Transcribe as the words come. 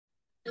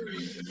Hey,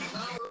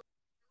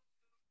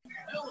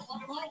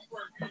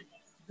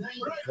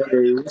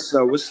 what's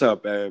up? What's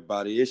up,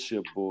 everybody? It's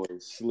your boy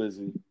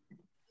Slizzy.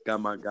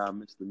 Got my guy,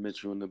 Mr.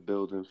 Mitchell, in the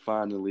building.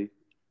 Finally,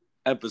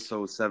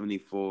 episode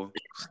 74,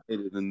 State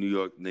of the New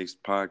York Knicks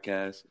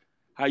podcast.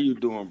 How you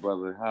doing,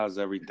 brother? How's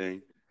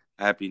everything?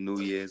 Happy New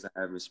Year's. I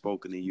haven't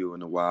spoken to you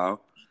in a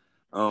while.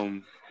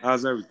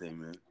 How's everything,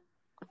 man?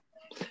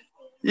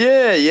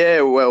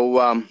 Yeah.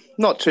 Well,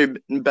 not too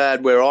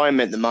bad where I'm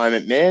at the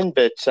moment, man.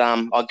 But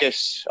I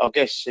guess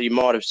you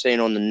might have seen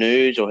on the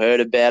news or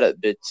heard about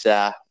it. But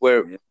Yeah.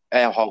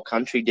 our whole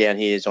country down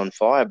here is on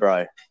fire,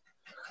 bro.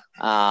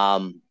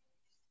 Um,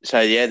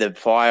 so yeah, the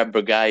fire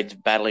brigades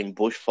battling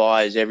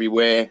bushfires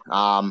everywhere.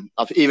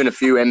 Even a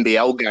few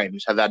NBL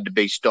games have had to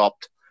be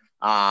stopped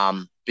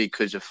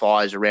because of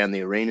fires around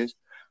the arenas.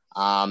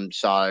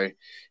 So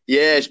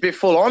yeah, it's a bit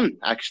full on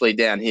actually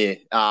down here.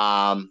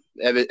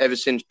 Ever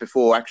since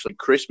before actually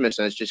Christmas,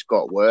 and it's just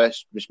got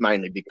worse, just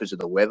mainly because of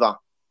the weather.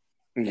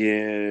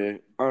 Yeah.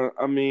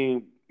 I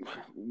mean,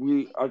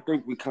 I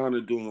think we kind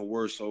of doing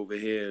worse over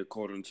here,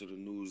 according to the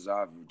news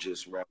I've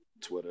just read on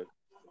Twitter.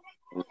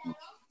 Um,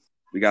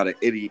 We got an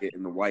idiot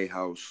in the White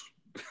House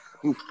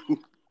who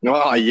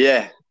Oh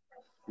yeah,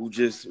 I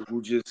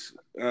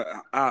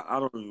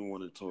don't even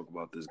want to talk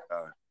about this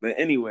guy. But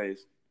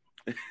anyways,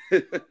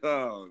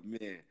 oh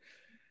man.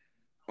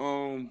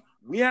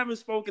 We haven't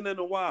spoken in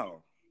a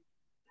while.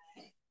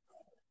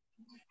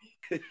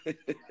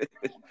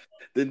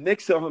 The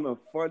Knicks are on a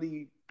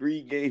funny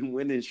 3-game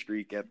winning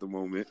streak at the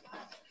moment.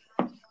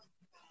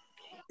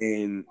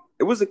 And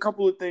it was a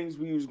couple of things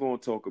we was gonna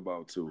talk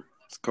about too.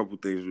 It's a couple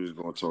of things we was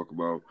gonna talk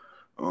about.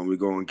 We're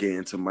gonna get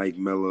into Mike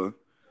Miller.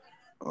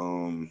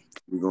 We're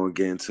gonna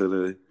get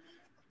into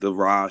the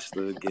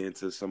roster, get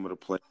into some of the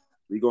players.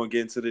 We're gonna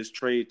get into this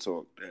trade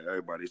talk that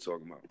everybody's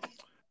talking about.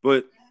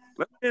 But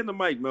let's get into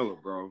Mike Miller,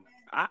 bro.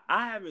 I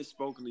haven't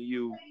spoken to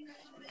you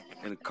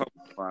in a couple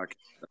of podcasts,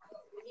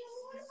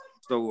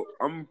 so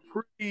I'm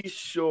pretty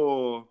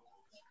sure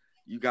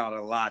you got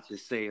a lot to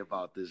say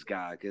about this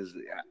guy because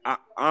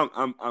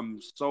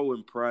I'm so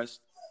impressed.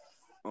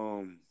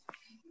 Um,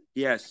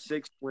 he has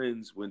 6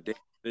 wins when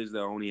David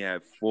Fizdale only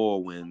had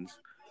 4 wins.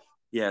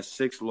 He has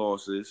 6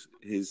 losses.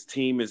 His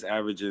team is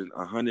averaging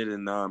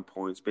 109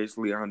 points,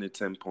 basically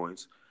 110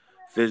 points.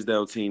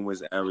 Fizdale team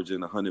was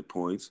averaging 100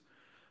 points.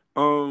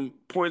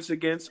 Points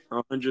against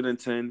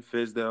 110,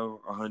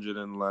 Fizdale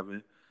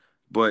 111.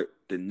 But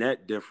the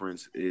net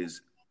difference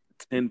is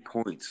 10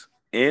 points.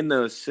 And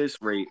the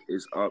assist rate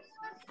is up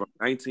from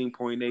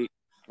 19.8 to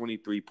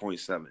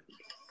 23.7.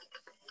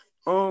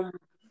 Um,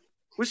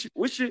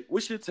 what's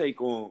your take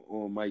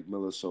on Mike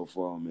Miller so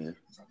far, man?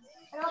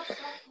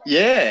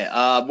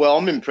 yeah. Well,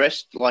 I'm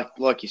impressed.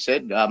 Like you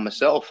said,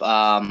 myself.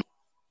 I've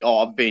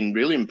been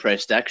really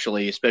impressed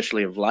actually,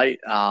 especially of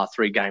late.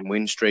 3-game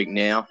win streak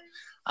now.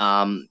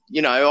 I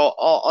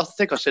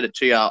think I said it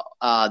to you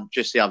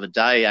just the other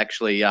day.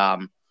 Actually,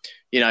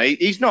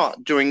 he's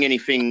not doing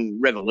anything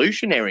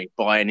revolutionary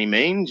by any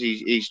means.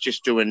 He's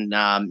just doing,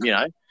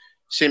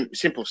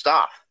 simple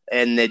stuff,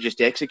 and they're just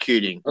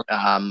executing.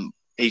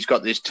 He's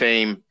got this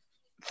team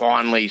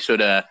finally sort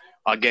of,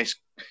 I guess,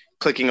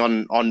 clicking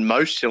on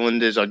most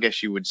cylinders, I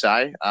guess you would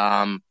say.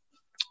 And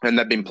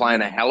they've been playing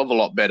a hell of a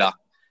lot better.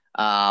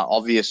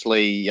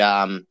 Obviously,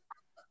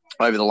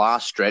 over the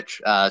last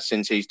stretch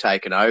since he's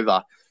taken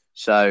over.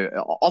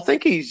 So I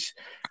think he's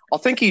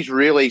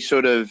really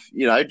sort of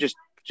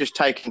just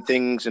taking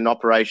things and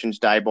operations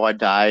day by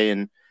day,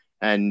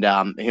 and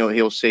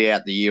he'll see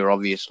out the year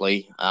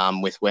obviously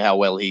with how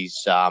well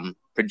he's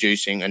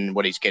producing and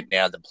what he's getting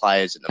out of the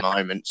players at the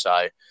moment.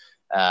 So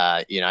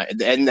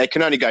and they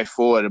can only go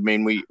forward. I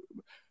mean, we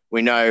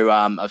know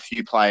a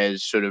few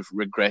players sort of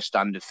regressed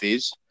under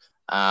Fizz.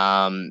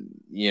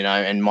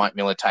 And Mike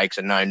Miller takes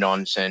a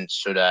no-nonsense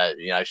sort of,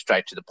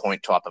 straight to the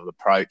point type of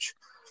approach.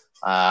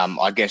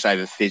 I guess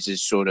over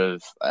Fizz's sort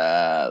of,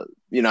 to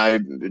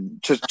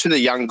the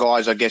young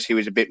guys, I guess he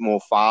was a bit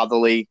more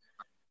fatherly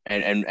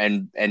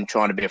and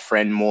trying to be a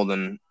friend more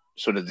than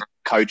sort of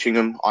coaching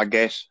them, I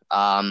guess.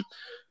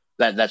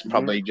 That's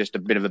probably just a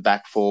bit of a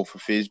backfall for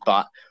Fizz,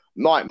 but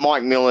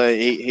Mike Miller,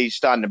 he's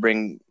starting to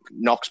bring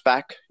Knox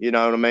back, you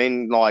know what I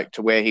mean? Like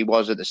to where he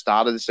was at the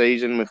start of the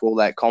season with all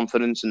that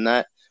confidence and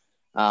that.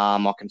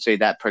 I can see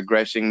that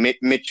progressing.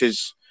 Mitch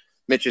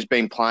has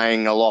been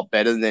playing a lot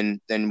better than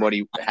what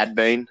he had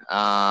been.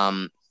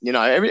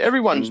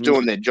 Everyone's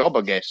doing their job,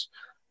 I guess.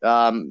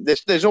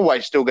 There's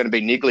always still going to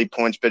be niggly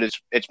points, but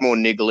it's more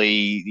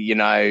niggly,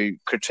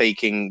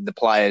 critiquing the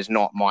players,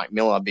 not Mike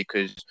Miller,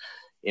 because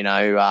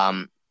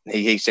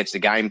he sets the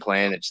game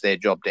plan. It's their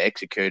job to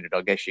execute it,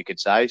 I guess you could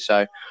say.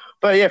 So,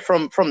 but yeah,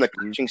 from the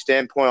coaching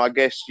standpoint, I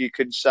guess you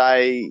could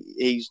say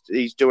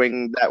he's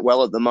doing that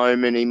well at the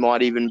moment. He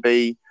might even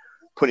be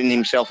putting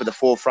himself at the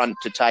forefront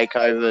to take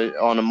over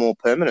on a more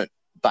permanent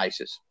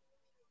basis.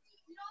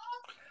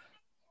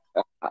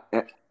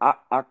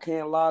 I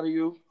can't lie to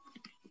you.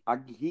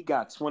 He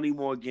got 20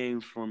 more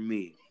games from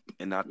me,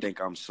 and I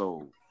think I'm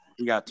sold.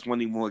 He got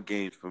 20 more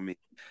games from me.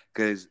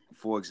 Because,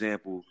 for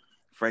example,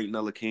 Frank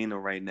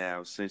Ntilikina right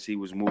now since he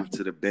was moved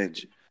to the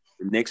bench.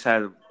 The Knicks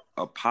had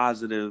a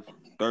positive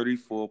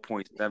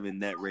 34.7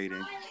 net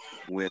rating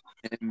with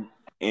him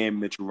and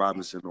Mitchell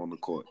Robinson on the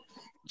court.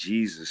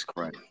 Jesus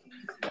Christ.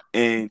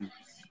 And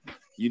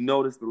you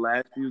notice the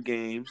last few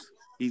games,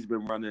 he's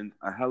been running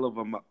a hell of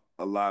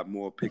a lot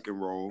more pick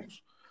and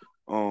rolls.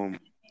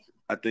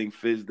 I think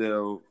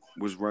Fizdale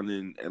was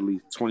running at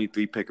least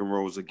 23 pick and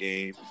rolls a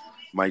game.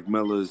 Mike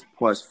Miller's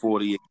plus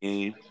 40 a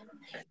game.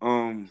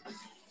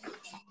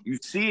 You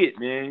see it,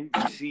 man.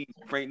 You see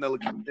Frank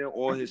Ntilikina,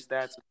 all his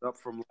stats are up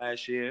from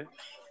last year.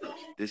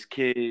 This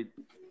kid,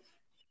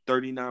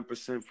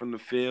 39% from the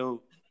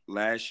field.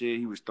 Last year,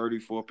 he was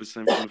 34%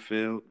 from the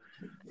field.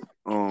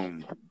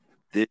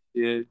 This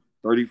year,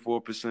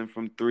 34%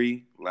 from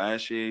three.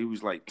 Last year, he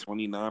was like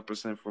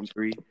 29% from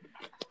three.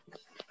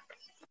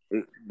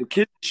 The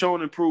kid's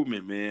showing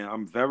improvement, man.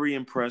 I'm very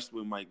impressed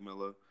with Mike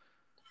Miller.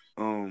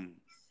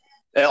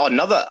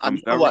 Another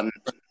one.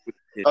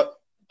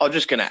 I was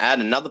just going to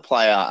add another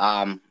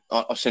player.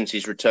 Since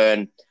his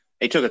return,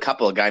 he took a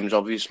couple of games,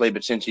 obviously,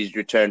 but since his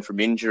return from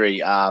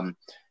injury,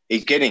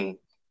 he's getting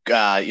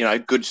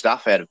good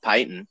stuff out of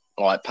Peyton.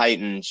 Like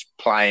Peyton's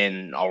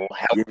playing a hell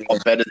of a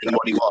lot better than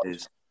what he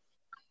was.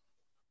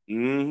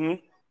 Yeah,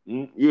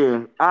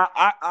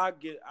 I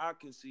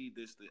can see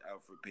this to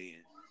Alfred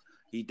Payton.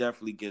 He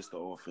definitely gets the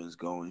offense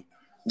going.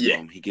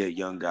 Yeah, he get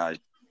young guys.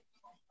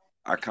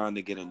 I kind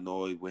of get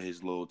annoyed with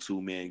his little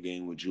 2-man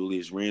game with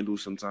Julius Randle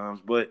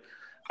sometimes, but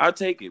I'll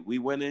take it. We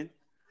winning.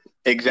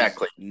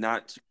 Exactly. It's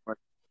not too much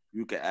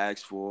you can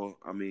ask for.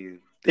 I mean,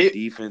 the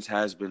defense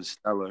has been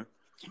stellar.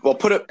 Well,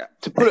 to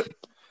put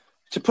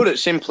it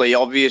simply,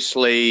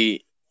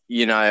 obviously,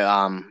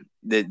 when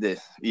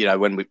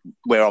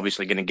we're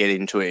obviously going to get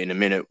into it in a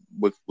minute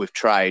with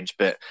trades,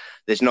 but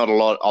there's not a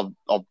lot.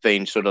 I've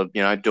been sort of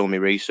doing my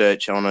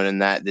research on it,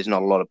 and that there's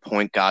not a lot of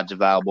point guards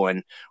available,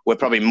 and we're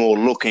probably more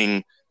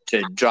looking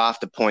to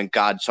draft a point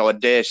guard. So I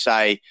dare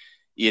say,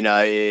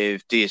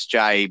 if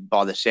DSJ,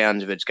 by the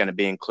sounds of it, is going to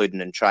be included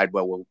in trade,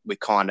 well, we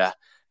kind of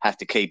have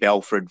to keep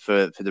Alfred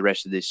for the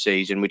rest of this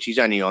season, which he's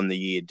only on the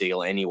year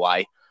deal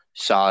anyway.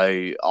 So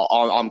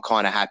I'm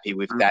kind of happy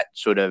with that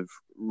sort of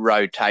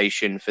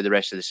rotation for the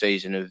rest of the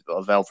season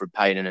of Alfred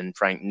Payton and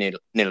Frank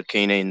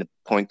Ntilikina in the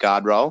point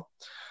guard role.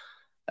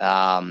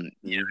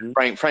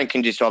 Frank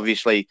can just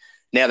obviously,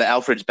 now that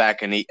Alfred's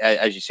back and he,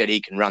 as you said,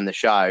 he can run the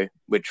show,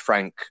 which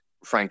Frank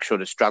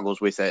sort of struggles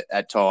with it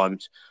at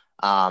times.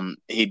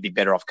 He'd be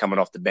better off coming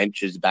off the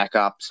bench as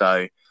backup.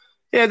 So,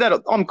 yeah,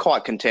 I'm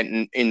quite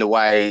content in the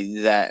way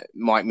that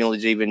Mike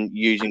Miller's even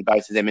using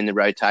both of them in the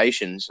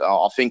rotations.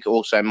 I think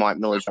also Mike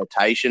Miller's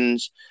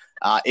rotations,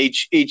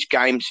 each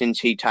game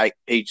since he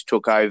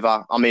took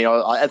over. I mean,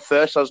 at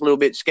first I was a little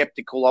bit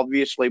skeptical.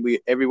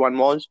 Obviously, everyone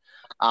was,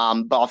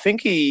 but I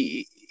think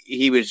he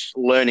was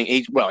learning.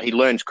 He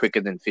learns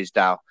quicker than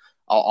Fizdale.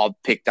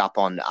 I've picked up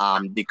on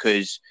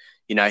because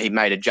he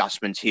made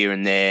adjustments here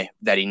and there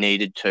that he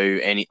needed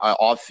to, and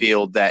I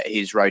feel that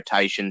his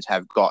rotations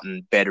have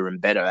gotten better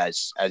and better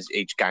as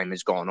each game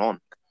has gone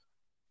on.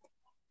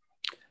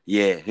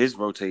 Yeah, his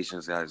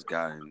rotations has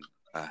gotten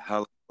a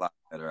hell of a lot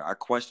better. I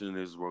questioned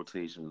his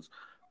rotations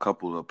a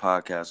couple of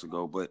podcasts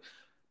ago, but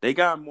they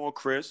got more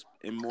crisp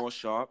and more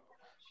sharp.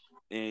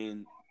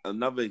 And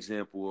another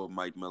example of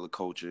Mike Miller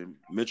coaching,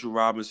 Mitchell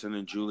Robinson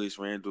and Julius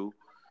Randle,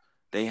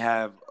 they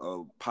have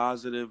a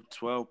positive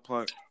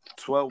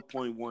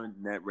 12.1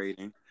 net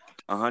rating,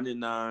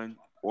 109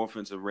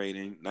 offensive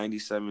rating,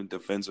 97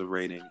 defensive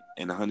rating,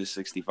 and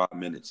 165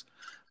 minutes.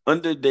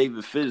 Under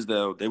David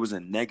Fizdale, there was a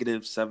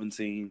negative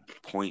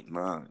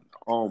 17.9.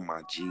 Oh,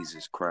 my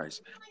Jesus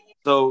Christ.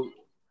 So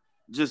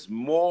just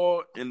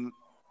more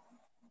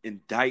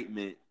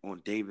indictment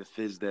on David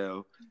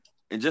Fizdale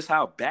and just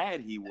how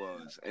bad he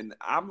was. And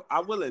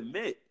I will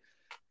admit,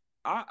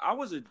 I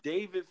was a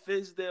David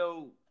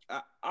Fizdale.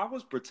 I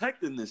was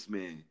protecting this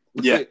man.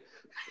 Yeah.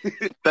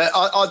 But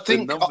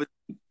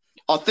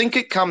I think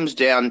it comes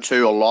down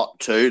to a lot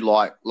too,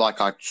 like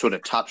I sort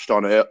of touched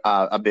on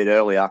a bit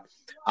earlier.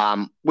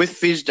 With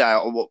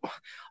Fizdale,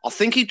 I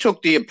think he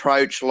took the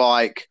approach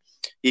like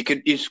you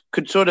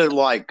could sort of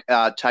like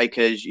take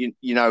as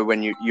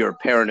when you're a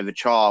parent of a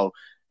child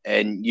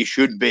and you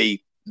should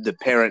be the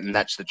parent and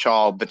that's the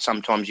child, but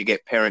sometimes you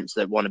get parents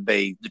that want to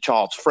be the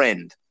child's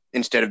friend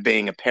instead of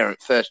being a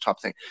parent first type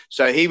thing.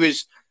 So he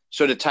was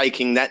sort of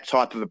taking that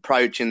type of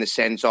approach in the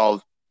sense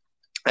of,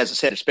 as I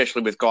said,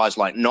 especially with guys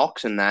like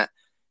Knox and that,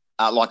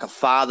 like a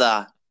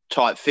father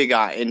type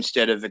figure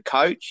instead of a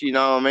coach, you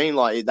know what I mean?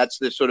 Like that's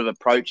the sort of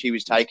approach he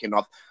was taking.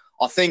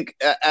 I think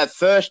at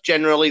first,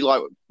 generally,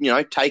 like,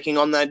 taking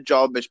on that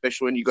job,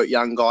 especially when you've got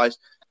young guys,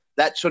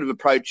 that sort of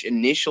approach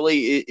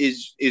initially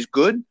is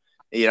good,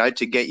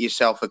 to get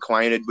yourself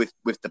acquainted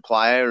with the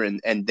player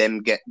and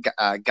them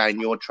gain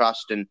your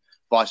trust and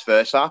vice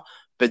versa.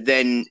 But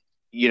then,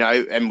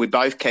 and we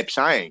both kept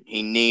saying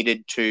he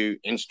needed to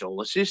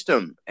install a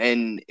system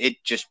and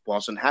it just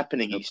wasn't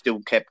happening. He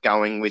still kept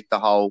going with the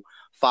whole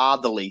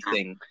fatherly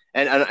thing.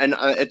 And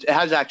it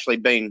has actually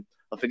been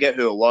I forget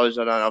who it was.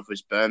 I don't know if it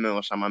was Burma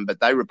or someone, but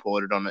they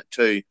reported on it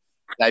too.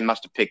 They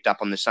must have picked up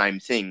on the same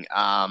thing.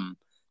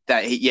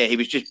 That he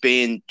was just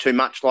being too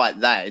much like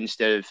that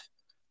instead of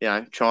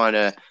trying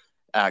to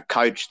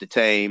coach the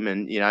team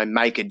and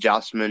make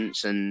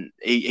adjustments, and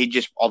he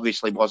just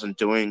obviously wasn't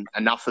doing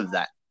enough of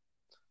that.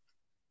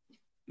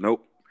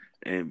 Nope.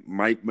 And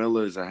Mike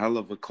Miller is a hell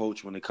of a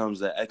coach when it comes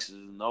to X's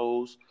and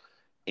O's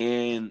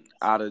and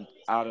out of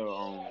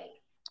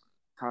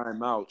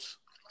timeouts,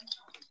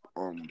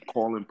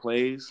 calling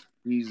plays.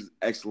 He's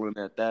excellent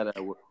at that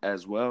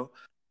as well.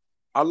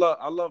 I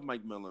love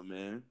Mike Miller,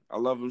 man. I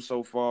love him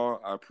so far.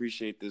 I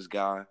appreciate this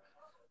guy.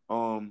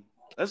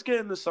 Let's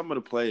get into some of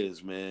the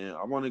players, man.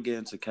 I want to get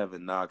into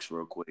Kevin Knox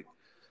real quick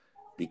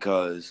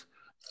because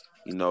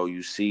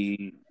you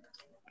see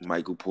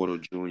Michael Porter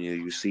Jr.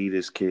 You see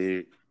this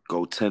kid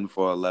go 10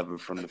 for 11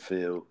 from the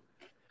field,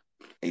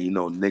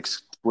 and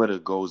Knicks Twitter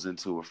goes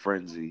into a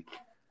frenzy.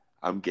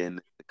 I'm getting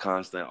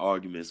constant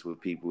arguments with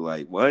people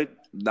like, "What?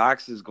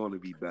 Knox is going to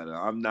be better."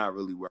 I'm not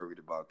really worried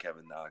about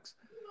Kevin Knox.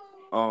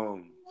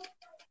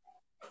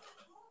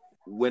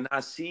 When I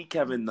see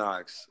Kevin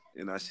Knox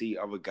and I see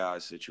other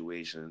guys'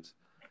 situations,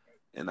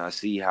 and I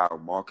see how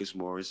Marcus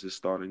Morris is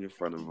starting in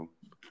front of him,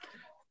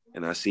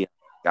 and I see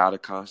gotta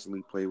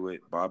constantly play with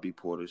Bobby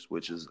Portis,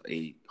 which is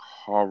a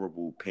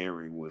horrible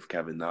pairing with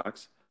Kevin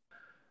Knox.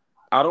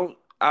 I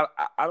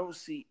don't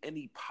see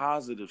any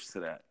positives to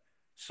that.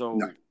 So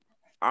No.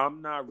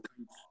 I'm not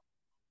really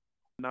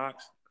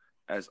Knox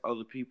as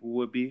other people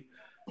would be.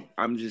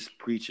 I'm just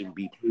preaching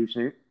be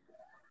patient.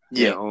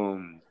 Yeah.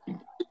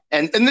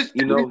 And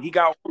he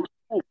got all the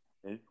tools,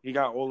 man. He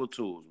got all the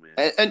tools,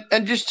 man.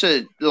 And just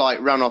to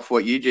run off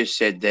what you just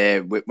said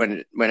there,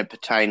 when it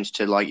pertains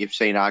to you've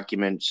seen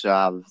arguments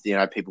of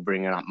people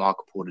bringing up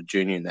Michael Porter Jr.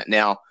 and that.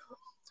 Now,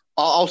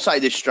 I'll say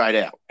this straight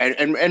out,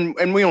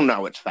 and we all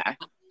know it's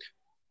fact.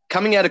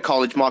 Coming out of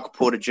college, Michael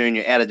Porter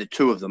Jr. out of the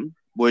two of them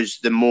was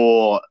the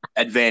more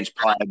advanced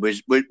player,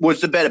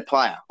 was the better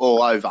player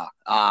all over.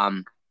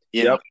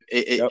 Yep.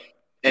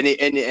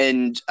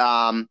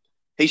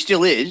 He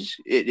still is,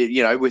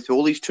 with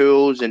all his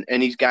tools and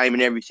his game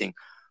and everything.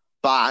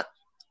 But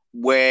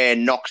where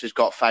Knox has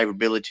got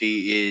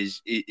favorability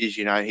is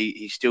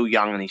he's still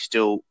young and he's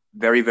still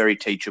very, very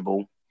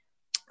teachable.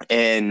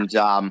 And,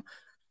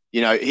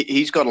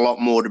 he's got a lot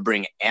more to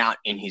bring out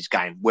in his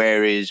game,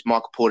 whereas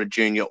Michael Porter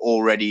Jr.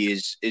 already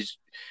is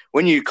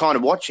when you kind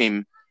of watch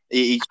him,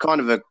 he's kind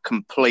of a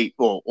complete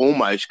or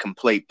almost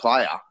complete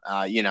player.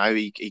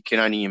 He can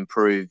only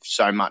improve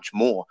so much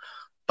more.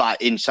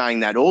 But in saying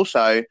that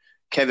also,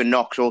 Kevin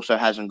Knox also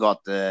hasn't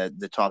got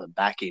the type of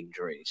back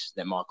injuries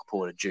that Michael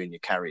Porter Jr.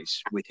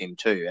 carries with him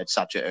too at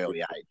such an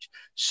early age.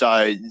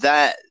 So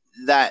that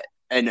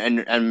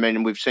and I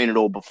mean, we've seen it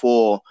all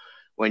before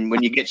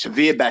when you get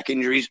severe back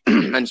injuries,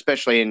 and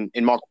especially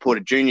in Michael Porter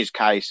Jr.'s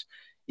case,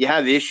 you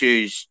have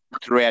issues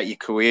throughout your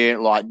career.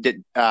 Like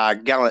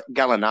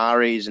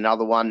Gallinari is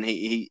another one.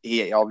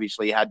 He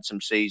obviously had some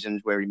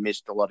seasons where he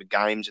missed a lot of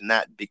games and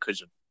that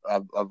because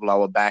of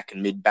lower back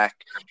and mid back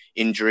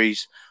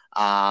injuries.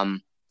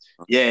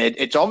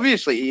 It's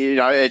obviously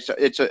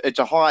it's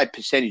a high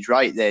percentage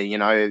rate there.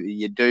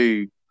 You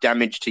do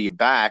damage to your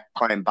back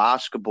playing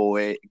basketball.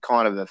 It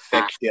kind of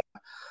affects you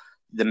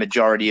the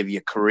majority of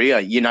your career.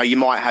 You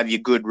might have your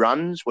good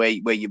runs where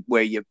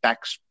your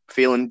back's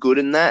feeling good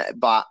in that,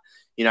 but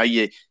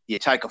you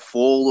take a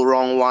fall the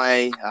wrong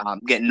way,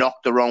 get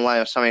knocked the wrong way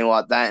or something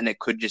like that, and it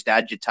could just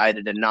agitate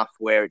it enough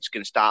where it's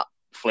going to start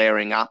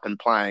flaring up and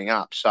playing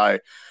up. So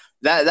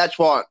that's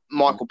why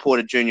Michael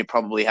Porter Jr.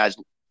 probably has,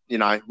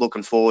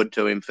 looking forward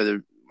to him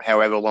for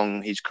however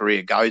long his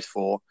career goes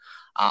for,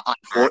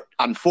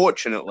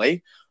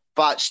 unfortunately.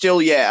 But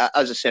still,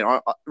 as I said,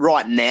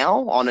 right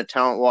now on a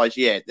talent-wise,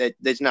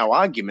 there's no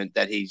argument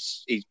that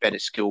he's better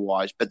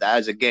skill-wise. But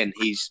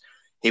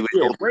he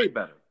was way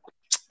better.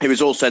 He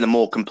was also the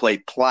more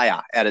complete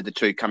player out of the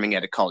two coming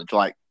out of college.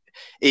 Like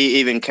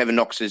even Kevin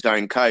Knox's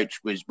own coach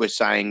was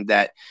saying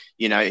that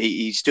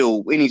he's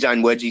still, in his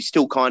own words, he's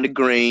still kind of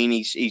green.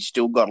 He's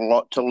still got a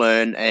lot to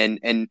learn,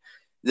 and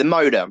the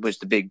motor was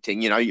the big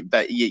thing.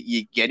 But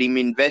you get him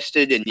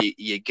invested and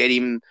you get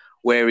him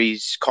where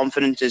his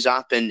confidence is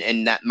up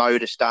and that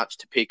motor starts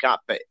to pick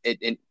up. But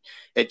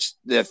it's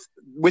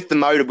with the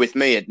motor with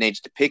me, it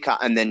needs to pick up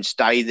and then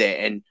stay there.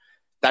 And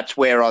that's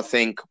where I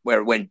think where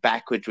it went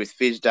backwards with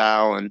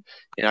Fizdale and,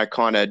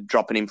 kind of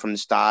dropping him from the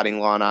starting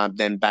lineup,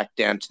 then back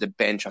down to the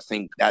bench. I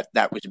think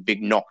that was a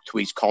big knock to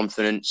his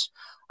confidence.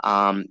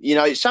 Some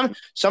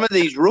of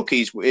these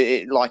rookies,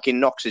 like in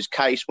Knox's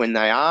case, when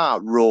they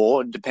are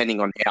raw, depending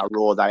on how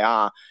raw they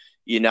are,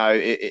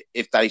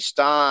 if they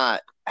start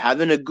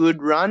having a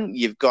good run,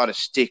 you've got to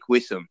stick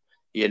with them.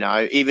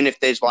 Even if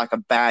there's like a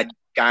bad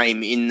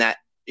game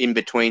in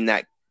between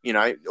that,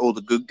 all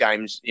the good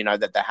games,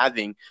 that they're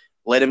having,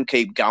 let them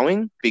keep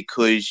going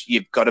because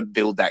you've got to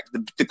build that.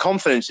 The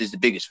confidence is the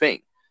biggest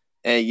thing.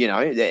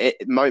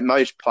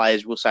 Most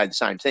players will say the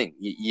same thing.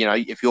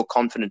 If your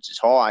confidence is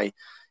high,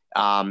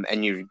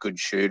 and you're a good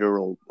shooter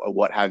or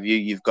what have you,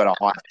 you've got a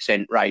high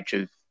percent rate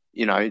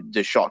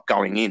the shot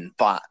going in.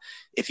 But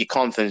if your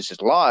confidence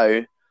is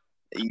low,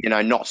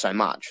 not so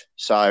much.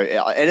 So,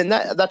 and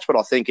that's what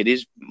I think it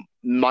is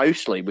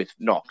mostly with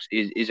Knox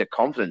is a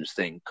confidence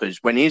thing, because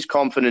when his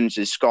confidence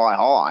is sky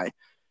high,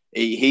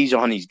 he's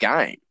on his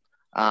game,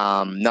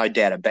 no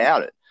doubt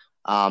about it.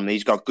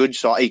 He's got good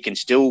size. He can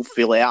still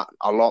fill out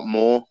a lot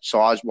more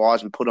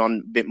size-wise and put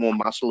on a bit more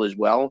muscle as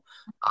well.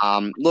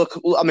 Look,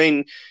 I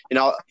mean,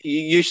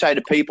 you say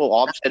to people,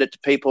 I've said it to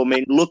people, I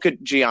mean, look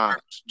at Giannis.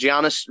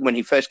 Giannis, when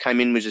he first came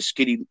in, was a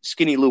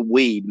skinny little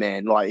weed,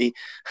 man. Like, he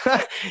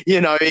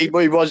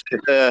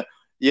wasn't the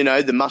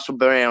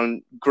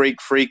muscle-bound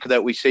Greek freak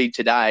that we see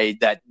today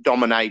that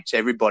dominates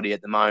everybody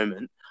at the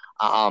moment.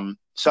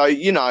 So,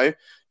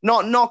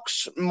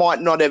 Knox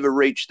might not ever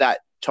reach that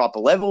type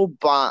of level,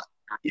 but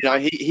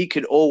he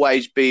could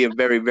always be a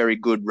very, very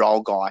good role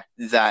guy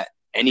that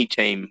any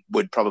team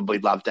would probably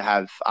love to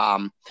have.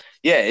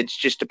 It's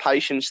just a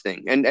patience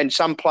thing. And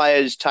some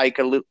players take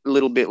a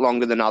little bit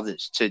longer than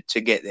others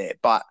to get there.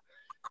 But,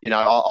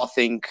 I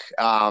think,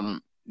 to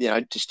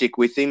stick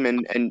with him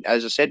and,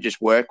 as I said,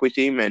 just work with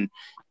him and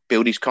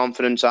build his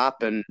confidence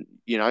up and,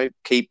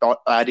 keep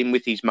at him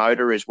with his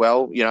motor as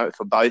well,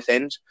 for both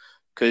ends.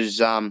 Because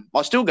I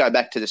still go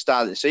back to the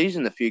start of the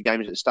season, the few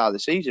games at the start of the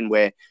season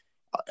where,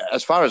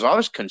 as far as I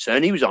was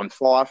concerned, he was on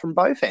fire from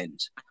both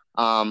ends.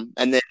 And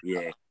then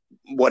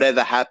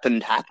whatever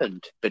happened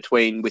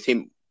with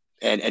him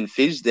and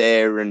Fizz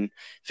there and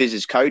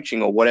Fizz's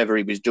coaching or whatever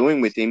he was doing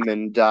with him.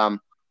 And,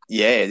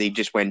 he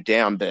just went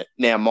down. But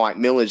now Mike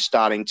Miller's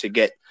starting to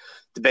get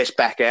the best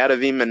back out of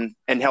him and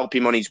help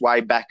him on his way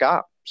back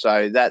up.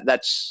 So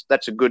that's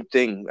a good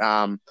thing.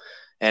 And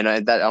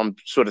that I'm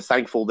sort of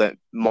thankful that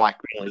Mike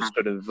Miller's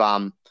sort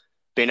of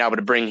been able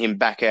to bring him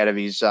back out of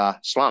his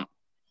slump.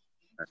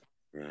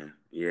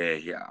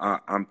 Yeah.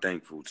 I'm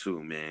thankful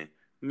too, man.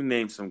 Let me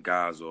name some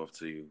guys off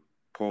to you.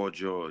 Paul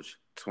George,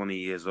 20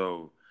 years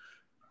old,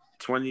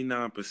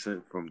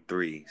 29% from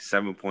three,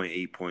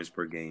 7.8 points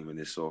per game in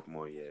his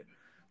sophomore year.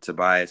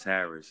 Tobias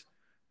Harris,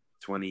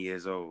 20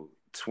 years old,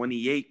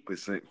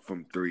 28%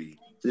 from three,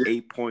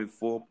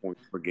 8.4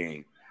 points per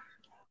game.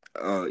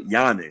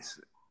 Giannis,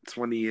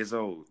 20 years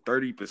old,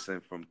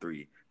 30% from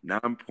three,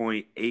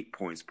 9.8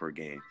 points per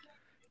game.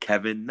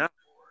 Kevin Knox,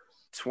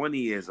 20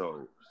 years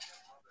old,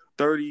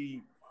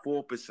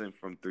 34%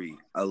 from three,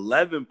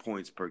 11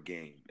 points per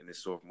game in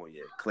his sophomore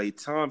year. Klay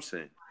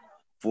Thompson,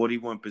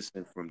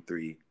 41% from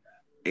three,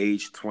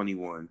 age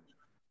 21,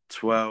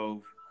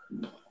 12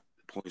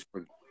 points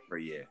per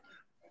year.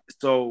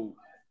 So,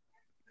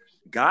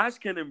 guys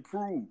can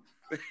improve.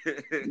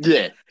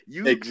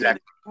 You can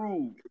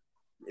improve.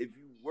 If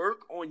you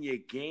work on your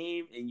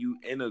game and you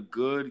in a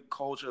good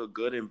culture, a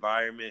good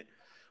environment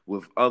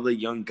with other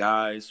young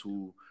guys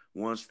who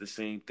wants the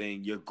same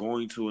thing, you're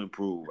going to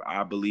improve.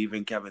 I believe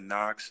in Kevin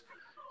Knox.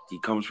 He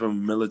comes from a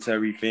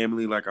military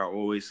family, like I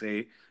always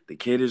say. The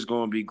kid is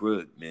going to be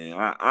good, man.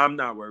 I'm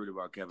not worried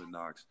about Kevin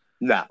Knox.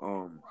 Nah.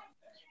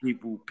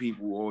 People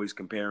always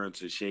compare him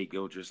to Shai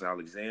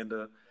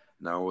Gilgeous-Alexander,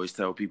 and I always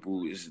tell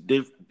people it's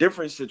a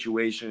different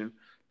situation.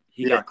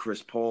 He got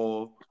Chris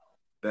Paul,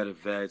 better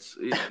vets.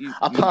 You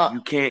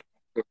can't get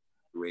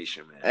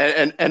situation,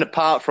 man. And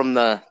apart from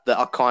the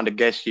I kind of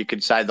guess you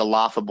could say the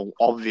laughable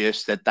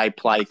obvious that they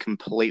play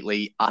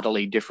completely,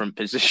 utterly different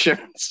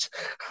positions.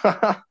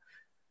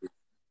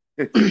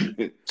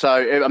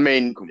 So, I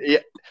mean,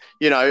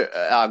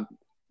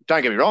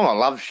 don't get me wrong. I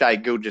love Shai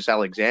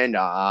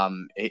Gilgeous-Alexander.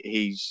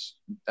 He's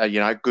a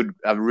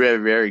very,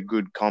 very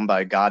good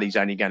combo guard. He's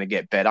only going to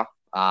get better.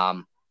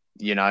 And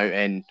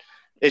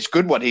it's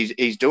good what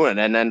he's doing.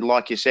 And then,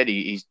 like you said,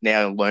 he's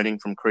now learning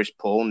from Chris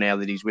Paul now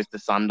that he's with the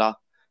Thunder.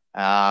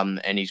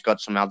 And he's got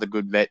some other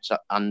good vets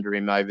under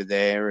him over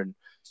there. And,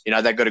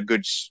 they've got a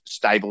good,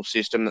 stable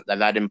system that they've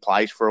had in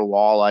place for a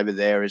while over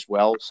there as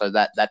well. So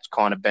that's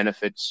kind of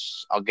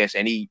benefits, I guess,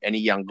 any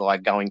young guy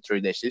going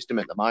through their system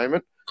at the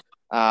moment.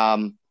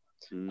 Knocks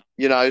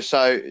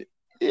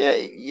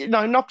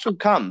will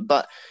come.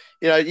 But,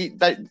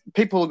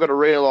 people have got to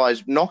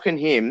realise knocking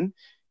him,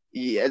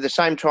 at the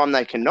same time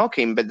they can knock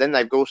him, but then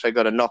they've also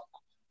got to knock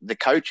the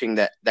coaching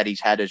that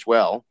he's had as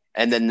well.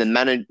 And then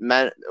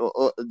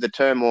the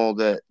turmoil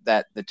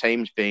that the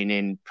team's been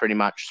in pretty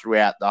much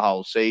throughout the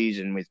whole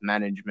season with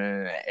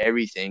management and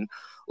everything.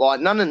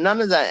 Like none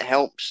of that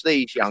helps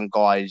these young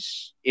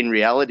guys in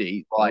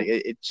reality. Like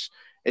it's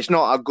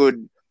not a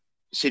good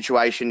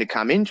situation to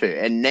come into.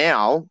 And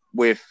now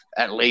with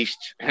at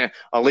least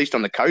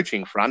on the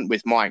coaching front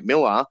with Mike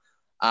Miller,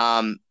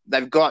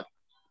 they've got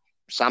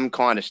some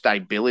kind of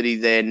stability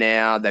there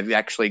now. They've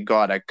actually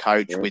got a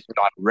coach with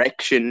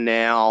direction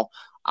now.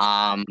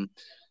 So,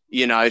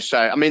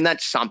 I mean,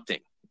 that's something.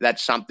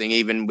 That's something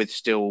even with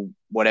still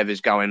whatever's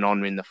going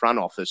on in the front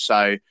office.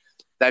 So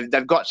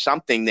they've got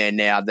something there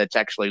now that's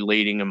actually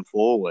leading them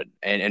forward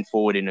and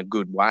forward in a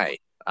good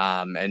way.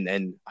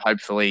 And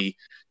hopefully,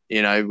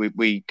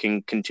 we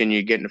can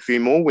continue getting a few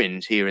more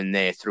wins here and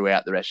there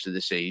throughout the rest of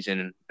the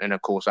season. And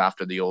of course,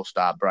 after the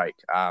All-Star break,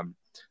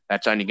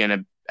 that's only going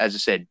to as I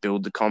said,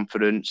 build the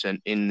confidence and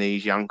in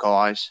these young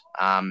guys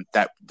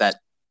that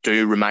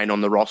do remain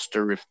on the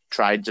roster if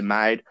trades are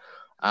made.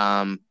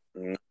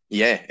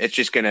 It's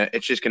just gonna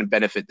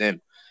benefit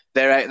them.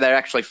 They're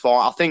actually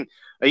fine. I think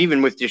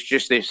even with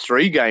just this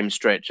 3-game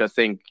stretch, I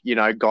think,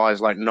 guys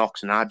like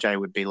Knox and RJ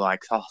would be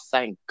like, oh,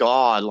 thank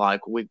God,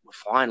 like we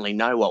finally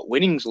know what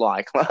winning's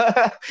like,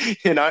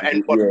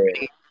 and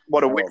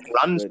what a winning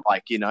run's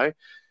like,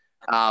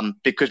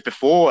 because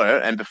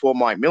before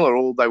Mike Miller,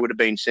 all they would have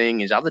been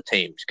seeing is other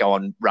teams go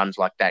on runs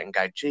like that and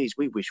go, geez,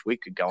 we wish we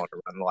could go on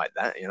a run like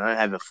that,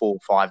 have a 4 or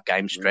 5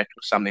 game stretch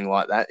or something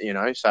like that,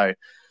 so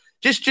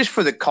just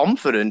for the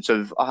confidence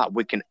of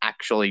we can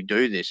actually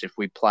do this if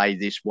we play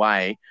this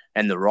way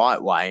and the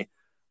right way,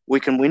 we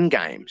can win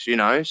games,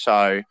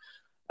 So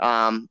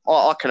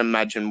I can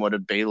imagine what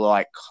it'd be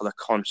like, the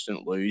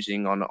constant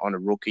losing on a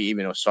rookie,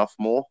 even a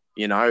sophomore.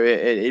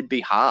 It'd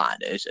be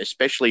hard,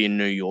 especially in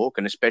New York,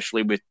 and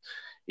especially with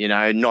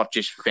not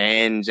just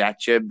fans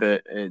at you,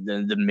 but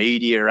the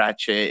media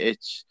at you.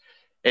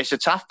 It's a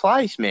tough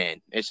place, man.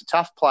 It's a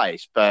tough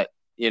place, but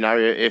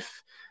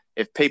if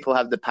people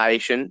have the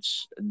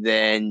patience,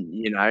 then,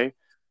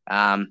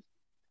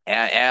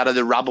 out of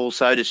the rubble,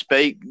 so to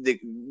speak, the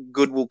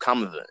good will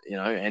come of it,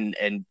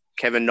 and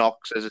Kevin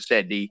Knox, as I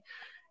said, he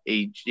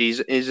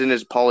isn't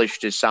as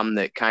polished as some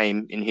that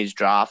came in his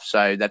draft.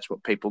 So that's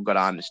what people got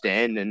to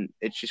understand. And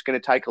it's just going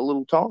to take a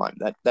little time.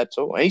 That's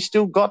all. And he's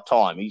still got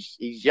time. He's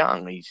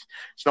young.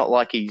 It's not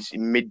like he's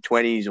in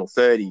mid-20s or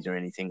 30s or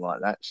anything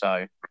like that.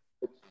 So,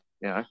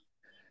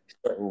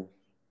 So,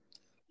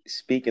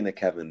 speaking of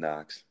Kevin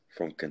Knox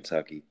from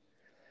Kentucky,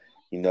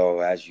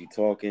 as you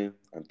talking,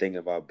 I'm thinking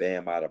about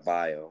Bam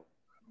Adebayo.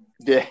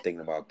 Yeah. I'm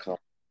thinking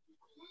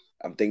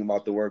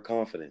about the word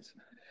confidence.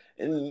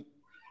 And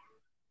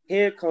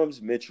here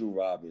comes Mitchell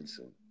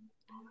Robinson.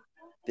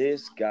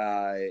 This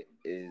guy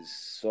is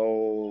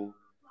so...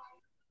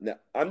 Now,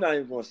 I'm not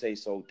even going to say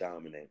so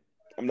dominant.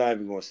 I'm not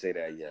even going to say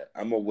that yet.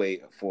 I'm going to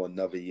wait for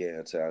another year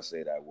until I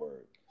say that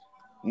word.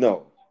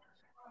 No.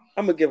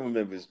 I'm going to give him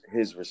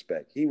his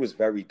respect. He was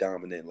very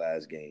dominant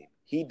last game.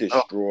 He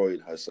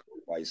destroyed Hassan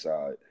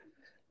Whiteside.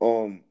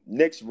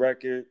 Knicks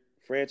record,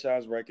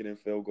 franchise record in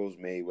field goals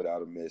made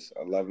without a miss,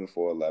 11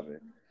 for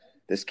 11.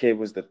 This kid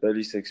was the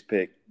 36th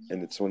pick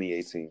in the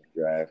 2018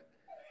 draft,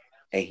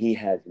 and he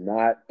has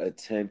not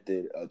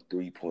attempted a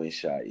 3-point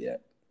shot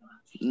yet.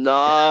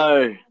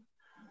 No.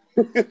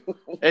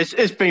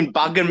 It's been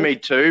bugging me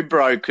too,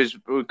 bro, because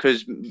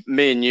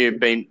me and you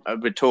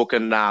we're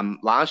talking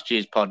last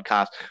year's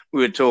podcast.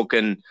 We were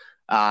talking,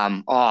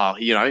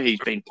 he's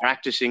been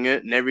practicing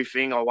it and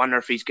everything. I wonder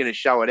if he's going to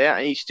show it out,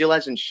 and he still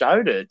hasn't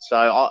showed it.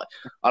 So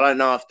I don't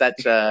know if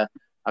that's a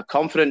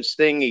confidence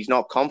thing. He's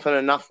not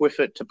confident enough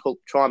with it to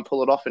try and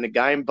pull it off in a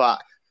game.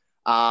 But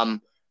I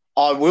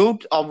will,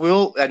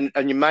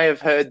 and you may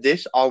have heard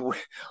this.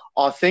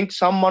 I think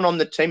someone on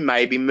the team,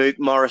 maybe Mook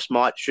Morris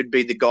should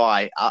be the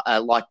guy,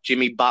 like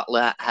Jimmy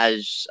Butler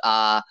has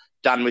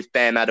done with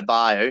Bam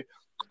Adebayo.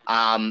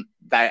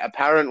 They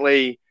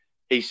apparently,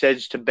 he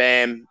says to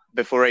Bam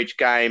before each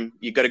game,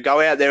 you got to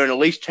go out there and at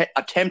least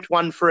attempt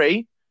one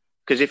free,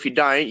 because if you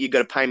don't, you got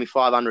to pay me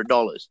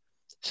 $500.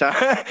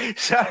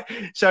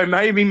 So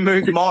maybe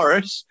Mook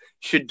Morris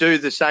should do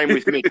the same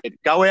with me.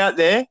 Go out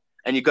there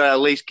and you got to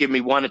at least give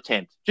me one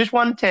attempt, just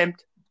one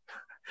attempt.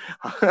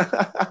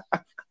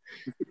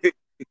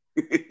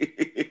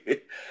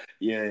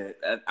 Yeah,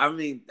 I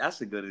mean,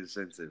 that's a good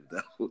incentive,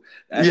 though.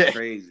 That's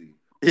crazy.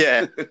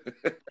 Yeah.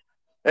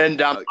 And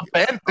Bam,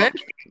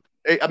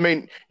 I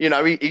mean,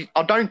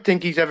 I don't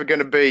think he's ever going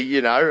to be,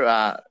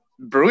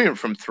 brilliant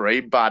from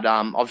 3, but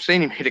I've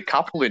seen him hit a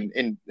couple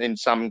in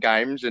some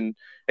games, and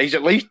he's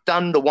at least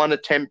done the one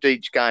attempt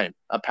each game,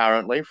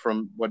 apparently,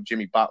 from what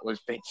Jimmy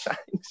Butler's been saying.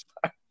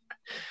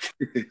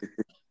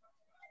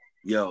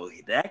 Yo,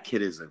 that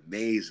kid is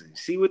amazing.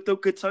 See what the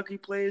Kentucky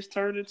players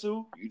turn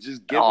into? You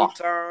just give them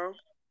time.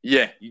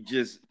 Yeah. You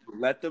just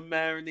let them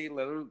marinate.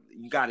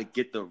 You got to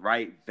get the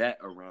right vet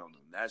around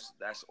them.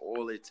 That's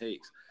all it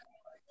takes.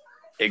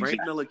 Exactly.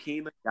 Frank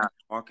Ntilikina got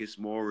Marcus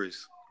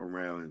Morris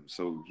around him,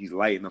 so he's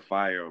lighting the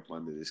fire up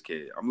under this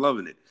kid. I'm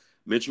loving it.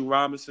 Mitchell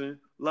Robinson,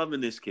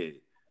 loving this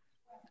kid.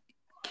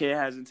 Kid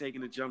hasn't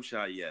taken a jump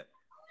shot yet.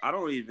 I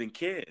don't even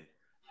care.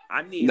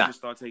 I need him to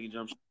start taking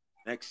jump shots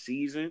next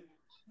season,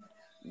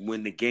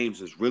 when the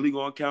games is really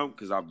going to count,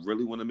 because I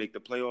really want to make the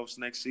playoffs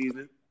next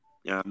season.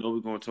 Yeah, I know we're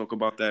going to talk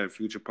about that in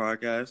future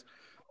podcasts,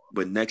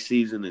 but next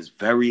season is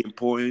very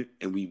important,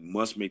 and we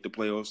must make the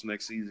playoffs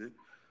next season.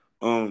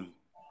 And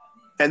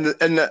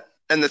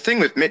the thing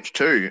with Mitch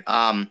too,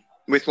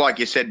 with like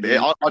you said,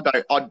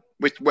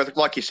 with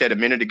like you said a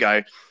minute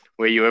ago,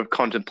 where you were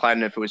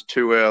contemplating if it was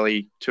too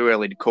early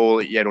to call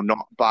it yet or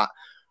not, but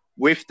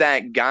with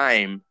that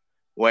game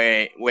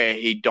where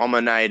he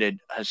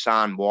dominated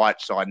Hassan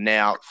Whiteside.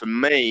 Now, for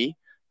me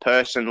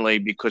personally,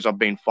 because I've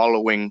been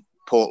following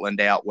Portland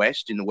out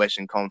west in the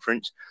Western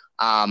Conference,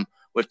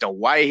 with the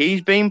way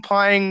he's been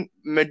playing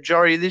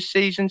majority of this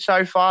season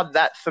so far,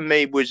 that for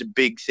me was a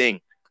big thing.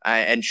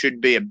 and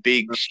should be a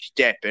big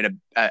step and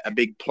a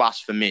big plus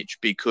for Mitch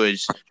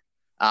because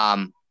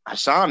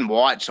Hassan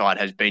Whiteside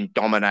has been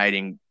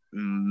dominating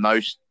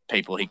most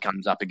people he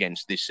comes up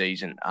against this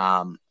season.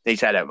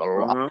 He's had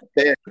a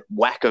fair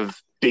whack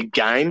of big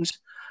games.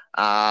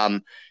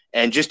 And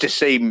just to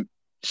see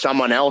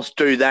someone else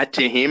do that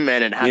to him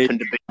and it happened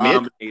to be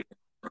Mitch.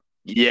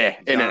 Yeah,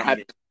 and it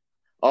happened.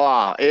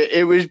 Oh,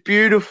 it was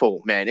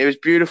beautiful, man. It was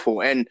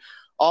beautiful. And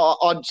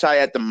I'd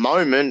say at the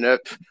moment,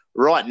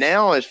 right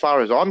now, as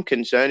far as I'm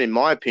concerned, in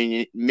my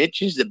opinion,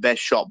 Mitch is the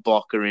best shot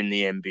blocker in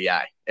the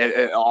NBA.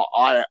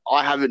 I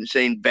haven't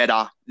seen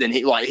better than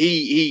he. Like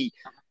he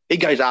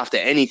goes after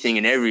anything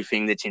and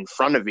everything that's in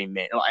front of him,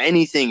 man. Like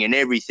anything and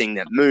everything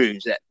that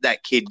moves,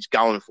 that kid's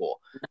going for.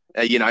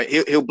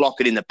 He'll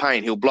block it in the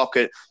paint. He'll block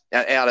it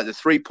out at the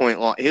 3-point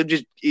line. He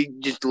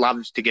just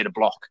loves to get a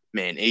block,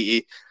 man.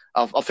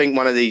 I think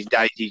one of these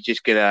days he's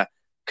just gonna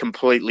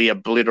completely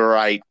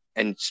obliterate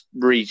and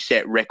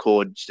reset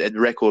record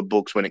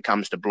books when it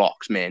comes to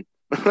blocks, man.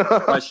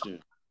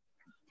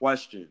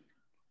 Question.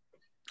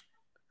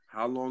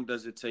 How long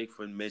does it take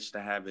for Mitch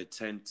to have a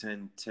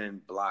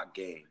 10-10-10 block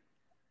game?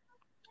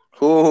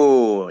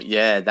 Oh,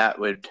 yeah, that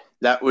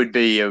would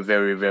be a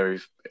very, very,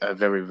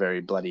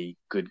 very bloody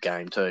good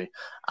game too.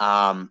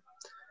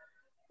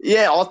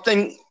 Yeah, I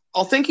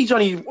think he's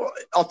on his.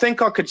 I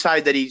think I could say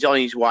that he's on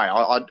his way.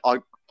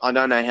 I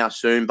don't know how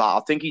soon, but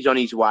I think he's on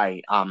his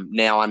way.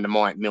 Now under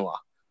Mike Miller,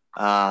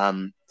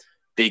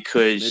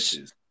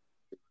 because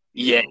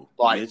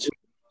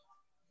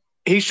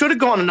he should have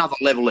gone another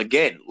level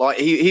again. Like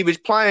he was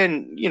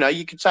playing.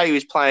 You could say he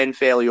was playing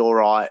fairly all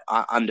right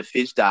under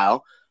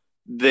Fizdale,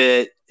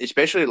 but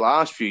especially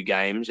last few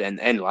games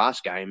and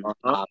last game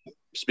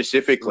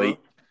specifically,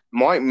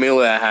 Mike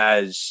Miller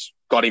has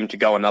got him to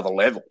go another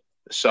level.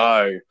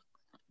 So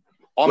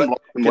can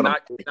I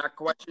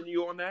question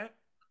you on that?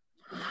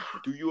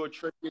 Do you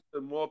attribute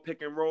to more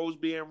pick and rolls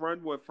being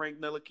run with Frank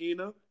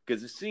Ntilikina?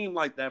 Because it seemed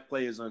like that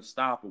play is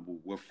unstoppable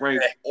with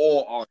Frank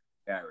or R.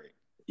 Garrett.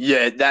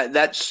 Yeah,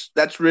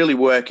 that's really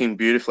working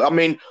beautifully. I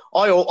mean,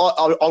 I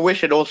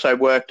wish it also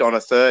worked on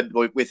a third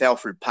with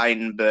Alfred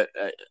Payton, but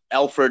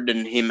Alfred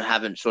and him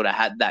haven't sort of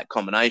had that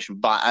combination.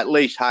 But at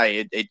least,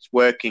 hey, it's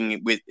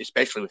working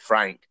especially with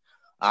Frank,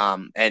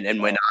 and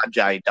when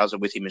RJ does it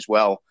with him as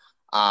well,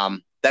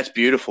 that's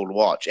beautiful to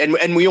watch.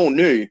 And we all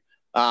knew.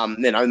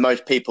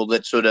 Most people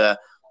that sort of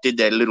did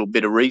their little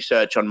bit of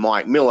research on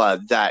Mike Miller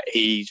that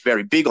he's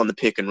very big on the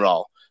pick and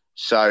roll.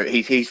 So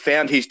he's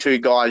found his two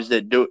guys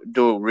that do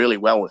it really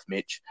well with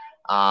Mitch.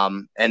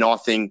 And I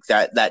think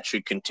that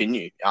should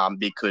continue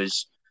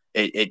because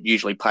it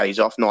usually pays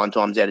off 9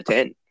 times out of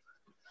 10.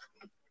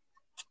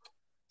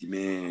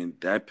 Man,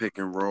 that pick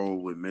and roll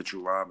with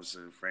Mitchell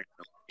Robinson, Frank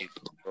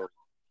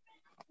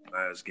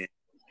last game.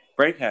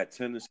 Frank had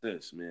 10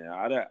 assists, man.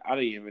 I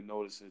didn't even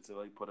notice it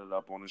until they put it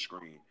up on the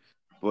screen.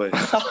 But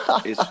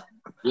it's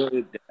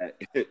good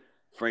that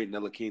Frank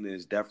Ntilikina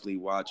is definitely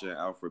watching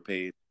Alfred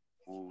Payton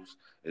moves.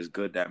 It's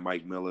good that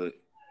Mike Miller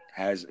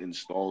has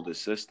installed a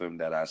system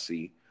that I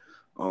see.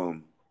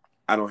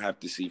 I don't have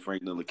to see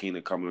Frank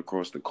Ntilikina coming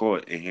across the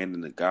court and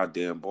handing the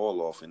goddamn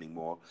ball off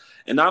anymore.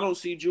 And I don't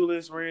see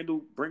Julius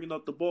Randle bringing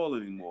up the ball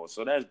anymore.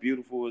 So that's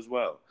beautiful as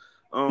well.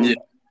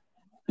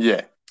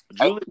 Yeah.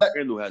 Julius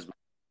Randle has been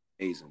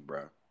amazing,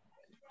 bro.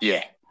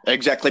 Yeah,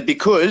 exactly.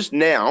 Because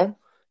now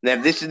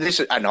this is,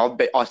 and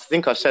I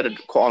think I said it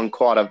on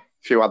quite a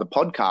few other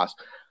podcasts.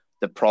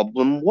 The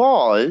problem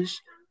was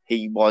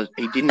he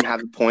didn't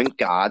have a point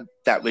guard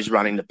that was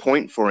running the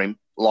point for him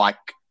like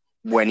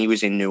when he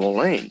was in New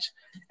Orleans,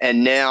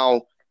 and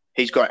now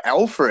he's got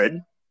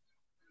Alfred.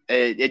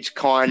 It's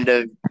kind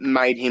of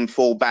made him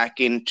fall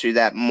back into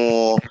that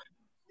more,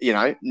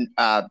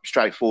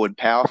 straightforward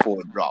power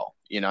forward role.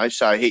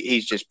 So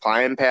he's just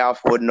playing power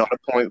forward, not a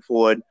point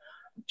forward,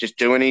 just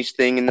doing his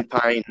thing in the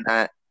paint.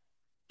 That's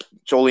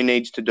all he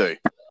needs to do.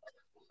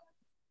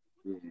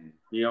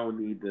 You don't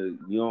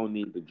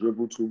need to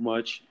dribble too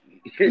much.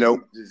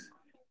 Nope. Just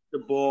the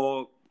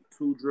ball,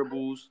 2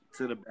 dribbles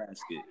to the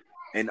basket.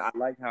 And I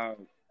like how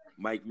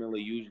Mike Miller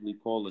usually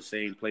call the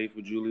same play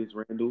for Julius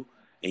Randle,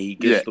 and he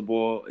gets the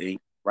ball and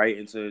right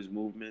into his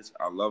movements.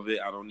 I love it.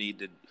 I don't need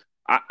to.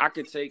 I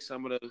could take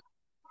some of the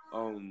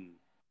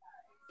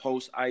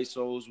post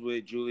ISOs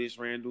with Julius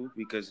Randle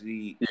because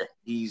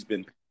he's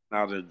been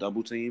out of the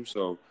double team.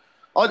 So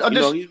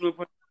he's been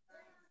playing.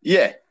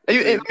 Yeah,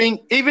 I mean,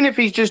 even if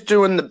he's just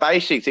doing the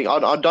basic thing, I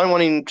don't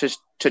want him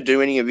to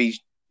do any of his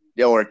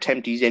or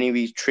attempt any of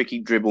his tricky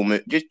dribble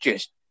moves.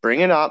 Just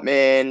bring it up,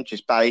 man.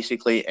 Just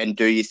basically and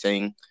do your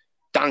thing,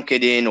 dunk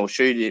it in or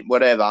shoot it,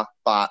 whatever.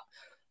 But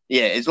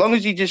yeah, as long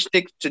as he just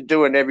sticks to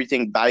doing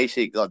everything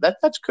basic like that,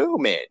 that's cool,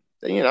 man.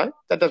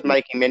 That doesn't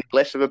make him any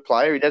less of a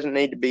player. He doesn't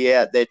need to be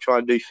out there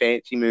trying to do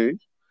fancy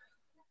moves.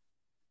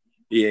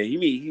 Yeah,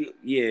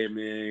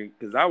 man.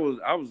 Because I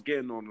was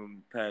getting on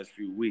him the past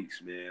few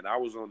weeks, man. I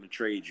was on the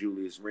trade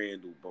Julius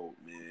Randle boat,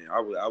 man.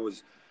 I think I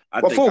was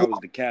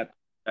the captain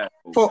that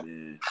hope, For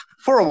man.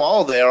 for a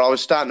while there, I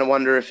was starting to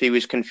wonder if he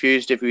was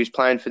confused if he was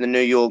playing for the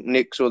New York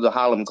Knicks or the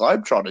Harlem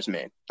Globetrotters,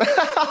 man.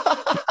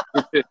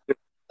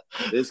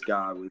 This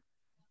guy was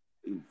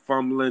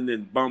fumbling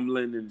and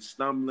bumbling and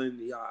stumbling.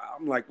 Yeah,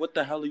 I'm like, what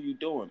the hell are you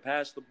doing?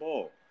 Pass the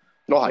ball.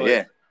 Oh, But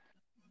yeah.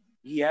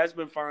 he has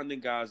been finding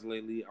guys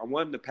lately. I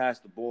want him to pass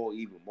the ball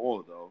even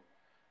more though.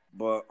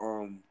 But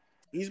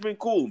he's been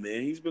cool,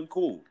 man. He's been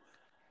cool.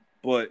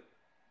 But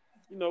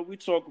we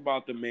talk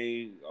about the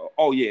main.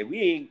 Oh yeah,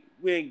 we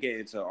ain't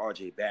getting to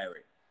R.J.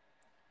 Barrett,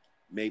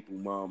 Maple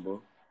Mamba.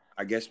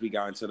 I guess we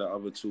got into the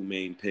other two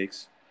main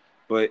picks,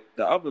 but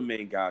the other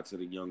main guy to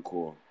the young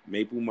core,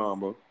 Maple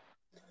Mamba.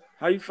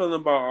 How you feeling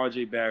about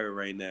R.J. Barrett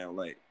right now?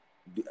 Like,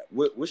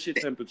 what's your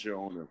temperature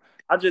on him?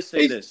 I'll just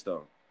say He's, this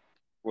though,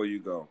 before you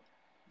go.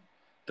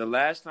 The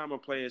last time a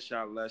player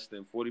shot less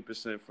than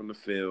 40% from the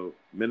field,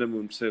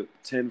 minimum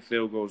 10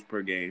 field goals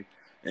per game,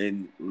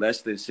 and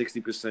less than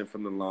 60%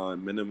 from the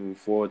line, minimum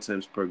 4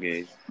 attempts per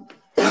game,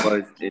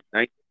 was in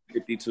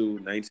 1952,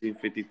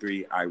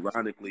 1953,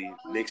 ironically,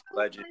 Knicks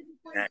legend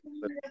Matt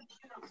Clifford.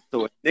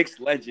 So a Knicks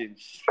legend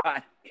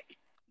shot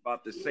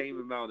about the same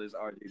amount as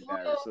R.J.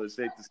 Barrett. So it's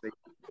safe to say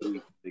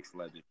Knicks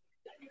legend.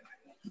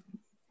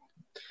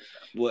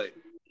 But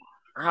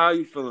how are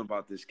you feeling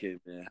about this kid,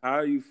 man? How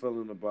are you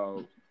feeling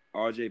about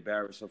R.J.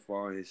 Barrett so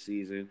far in his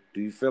season?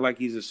 Do you feel like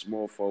he's a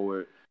small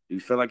forward? Do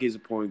you feel like he's a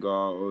point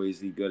guard, or is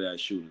he good at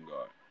shooting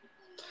guard?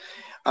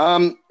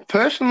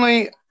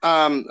 Personally,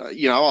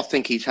 I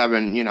think he's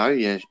having,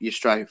 your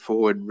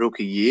straightforward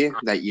rookie year,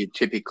 that your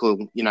typical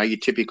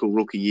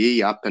rookie year,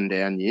 your up and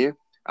down year.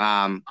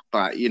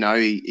 But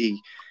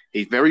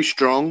he's very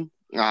strong,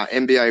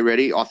 NBA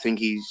ready. I think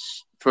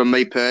for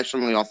me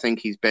personally, I think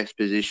his best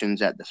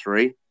position's at the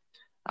three.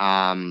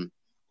 I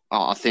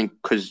think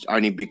because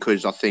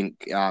I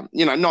think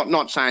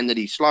not saying that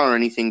he's slow or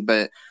anything,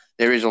 but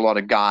there is a lot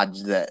of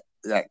guards that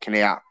can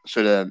out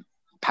sort of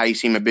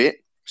pace him a bit.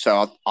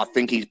 So I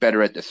think he's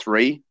better at the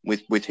three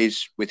with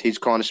his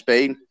kind of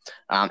speed,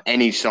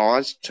 and his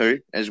size too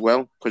as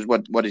well. Because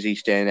what does he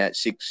stand at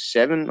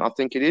 6'7"? I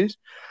think it is.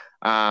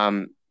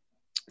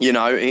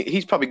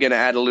 He's probably going to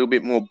add a little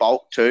bit more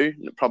bulk too.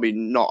 Probably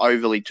not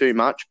overly too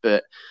much,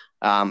 but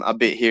a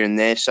bit here and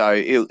there.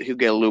 So he'll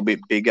get a little bit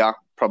bigger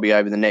probably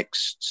over the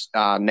next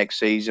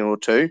season or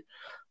two.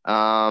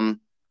 But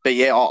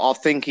yeah, I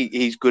think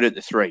he's good at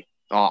the three.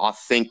 I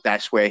think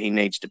that's where he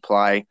needs to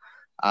play.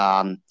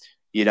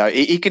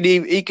 He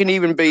can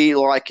even be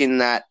like in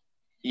that,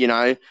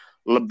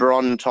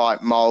 LeBron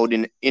type mold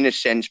in a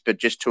sense, but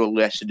just to a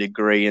lesser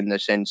degree in the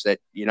sense that,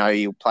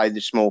 he'll play the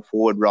small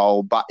forward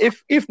role. But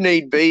if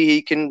need be,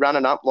 he can run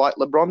it up like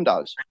LeBron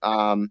does.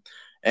 And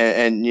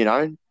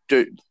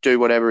do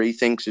whatever he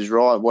thinks is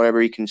right, whatever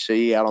he can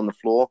see out on the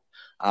floor.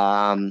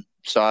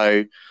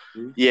 So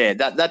yeah,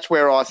 that's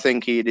where I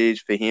think it is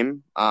for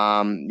him.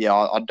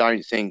 I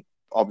don't think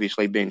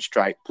obviously being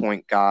straight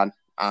point guard,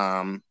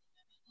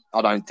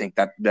 I don't think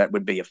that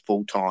would be a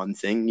full-time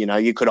thing.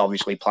 You could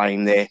obviously play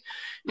him there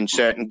in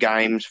certain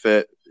games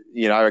for,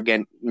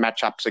 again,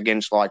 matchups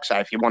against, like, say,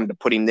 if you wanted to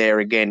put him there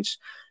against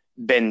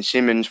Ben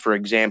Simmons, for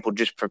example,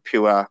 just for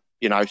pure,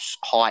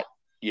 height,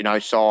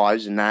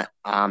 size and that,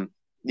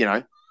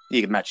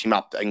 you could match him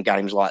up in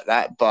games like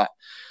that. But,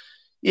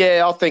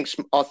 yeah, I think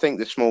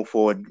the small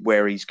forward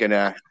where he's going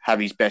to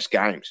have his best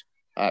games,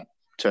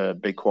 to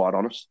be quite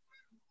honest.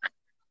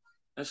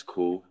 That's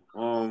cool.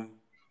 So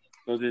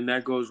then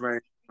that goes right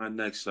into my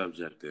next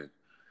subject then.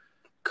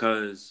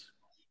 Because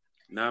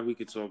now we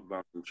could talk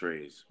about some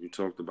trades. We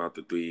talked about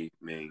the three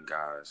main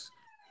guys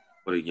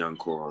for the young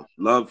core.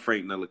 Love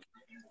Frank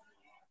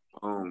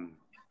Ntilikina.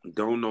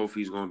 Don't know if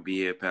he's going to be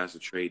here past the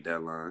trade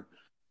deadline.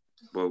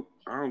 But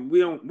we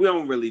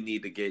don't really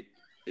need to get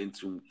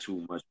into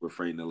too much with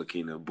Frank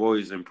Ntilikina.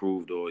 Boy's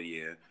improved all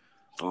year.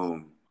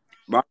 But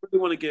I really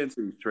want to get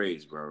into these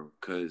trades, bro,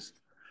 because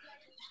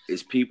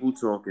it's people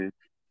talking.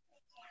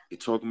 You're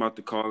talking about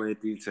the Karl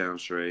Anthony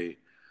Towns trade.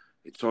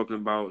 You're talking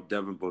about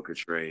Devin Booker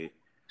trade.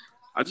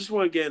 I just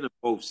want to get into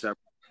both separately.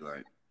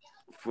 Like,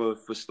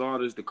 for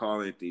starters, the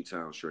Karl Anthony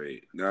Towns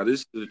trade. Now,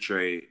 this is a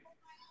trade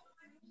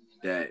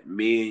that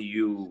me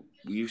and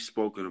we've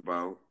spoken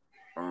about.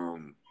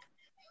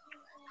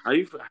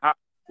 Before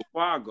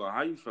I go,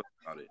 how you feel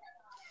about it?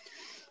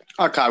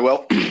 Okay,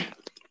 well,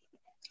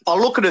 I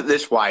look at it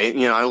this way,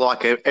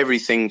 like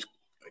everything's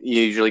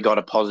usually got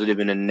a positive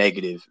and a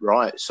negative,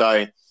 right?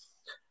 So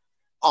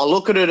I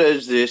look at it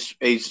as this: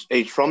 he's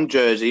from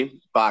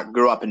Jersey, but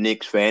grew up a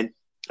Knicks fan,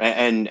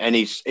 and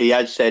he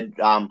has said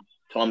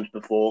times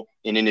before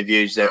in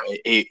interviews that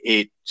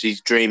it's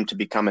his dream to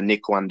become a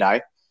Knick one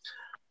day.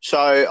 So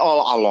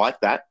I like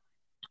that.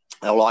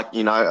 I like,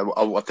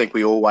 I think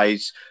we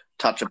always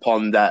touch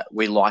upon that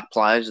we like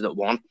players that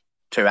want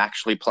to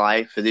actually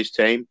play for this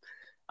team.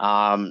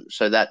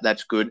 So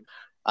that's good.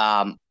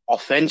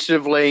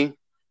 Offensively,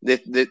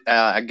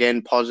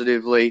 again,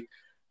 positively,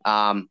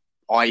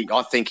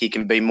 I think he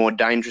can be more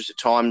dangerous at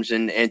times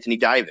than Anthony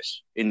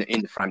Davis in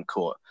the front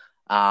court.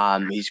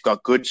 He's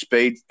got good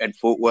speed and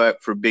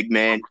footwork for a big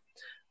man.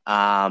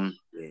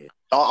 Yeah.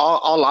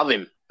 I love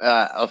him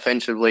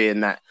offensively in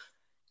that.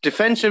 Dope,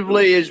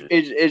 Defensively man.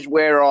 is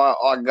where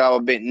I go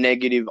a bit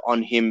negative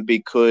on him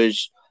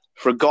because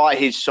for a guy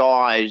his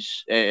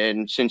size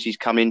and since he's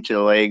come into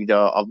the league,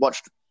 I've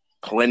watched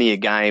plenty of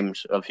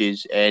games of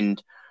his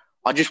and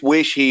I just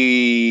wish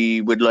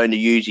he would learn to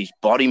use his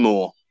body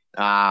more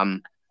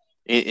and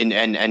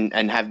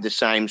have the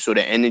same sort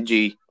of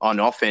energy on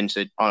offense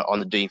on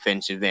the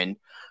defensive end.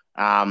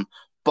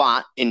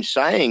 But in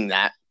saying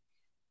that,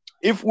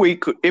 if we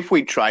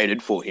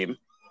traded for him,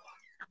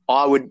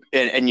 I would,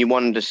 and you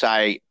wanted to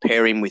say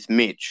pair him with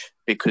Mitch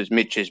because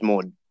Mitch is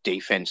more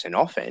defense and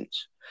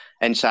offense,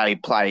 and say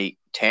play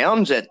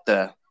Towns at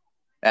the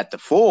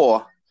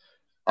four.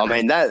 I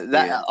mean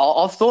that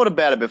I've thought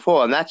about it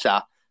before, and that's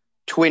a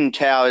Twin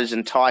Towers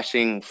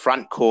enticing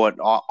front court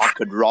I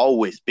could roll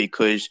with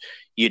because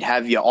you'd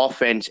have your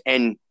offense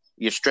and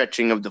your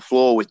stretching of the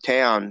floor with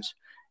Towns,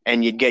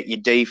 and you'd get your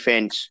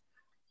defense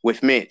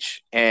with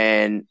Mitch,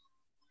 and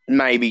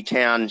maybe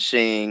Towns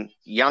seeing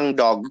young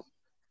dog,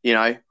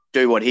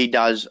 do what he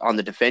does on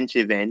the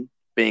defensive end,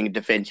 being a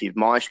defensive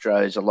maestro,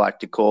 as I like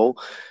to call,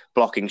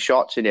 blocking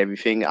shots and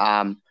everything.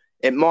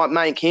 It might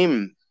make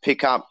him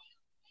pick up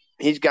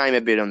his game a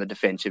bit on the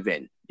defensive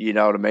end. You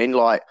know what I mean?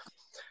 Like,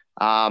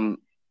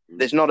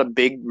 there's not a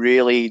big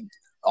really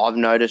I've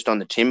noticed on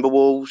the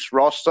Timberwolves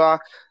roster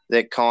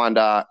that kind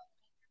of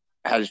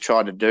has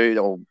tried to do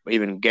or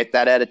even get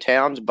that out of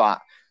Towns.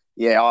 But,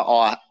 yeah,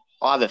 I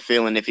have a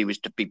feeling if he was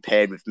to be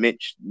paired with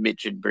Mitch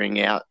would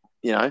bring out,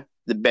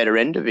 the better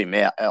end of him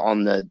out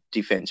on the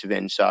defensive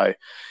end. So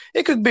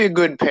it could be a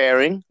good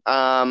pairing.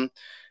 But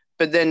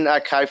then,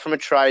 okay, from a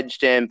trade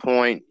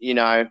standpoint,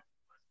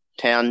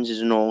 Towns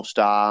is an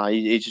all-star.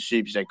 He's a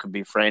super. Could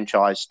be a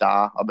franchise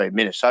star. I mean,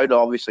 Minnesota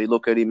obviously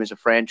look at him as a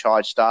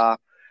franchise star.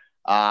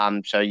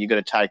 So you got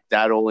to take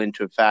that all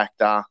into a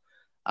factor.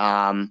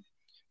 I've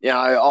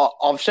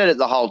said it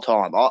the whole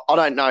time. I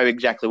don't know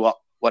exactly what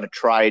a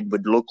trade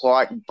would look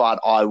like, but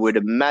I would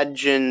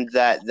imagine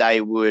that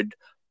they would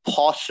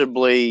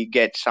possibly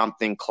get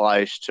something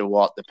close to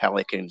what the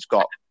Pelicans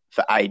got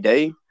for AD.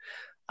 Hell,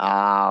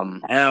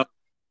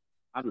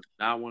 I do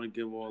not want to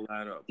give all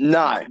that up.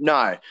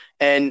 No.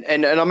 And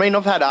I mean,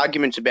 I've had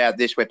arguments about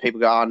this where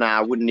people go, oh, no,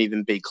 I wouldn't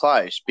even be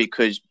close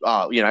because,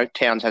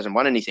 Towns hasn't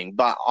won anything.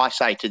 But I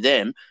say to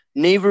them,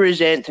 neither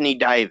is Anthony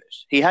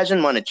Davis. He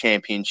hasn't won a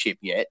championship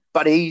yet,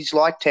 but he's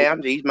like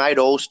Towns. He's made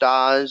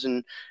All-Stars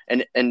and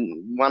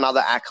won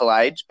other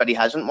accolades, but he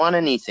hasn't won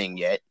anything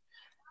yet.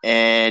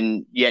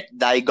 And yet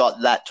they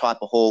got that type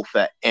of haul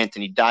for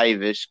Anthony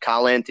Davis.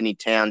 Karl Anthony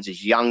Towns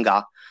is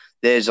younger.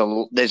 There's a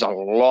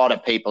lot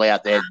of people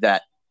out there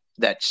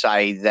that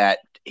say that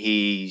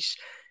he's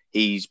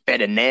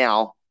better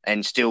now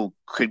and still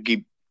could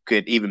get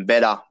even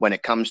better when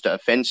it comes to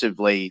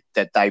offensively,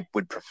 that they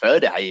would prefer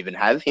to even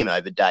have him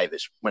over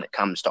Davis when it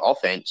comes to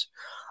offense.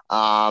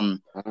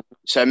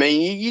 So, I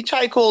mean, you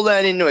take all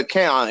that into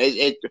account.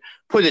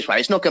 Put it this way,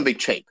 it's not going to be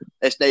cheap.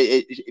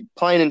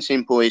 Plain and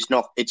simple, it's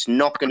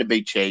not going to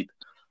be cheap.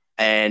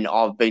 And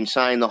I've been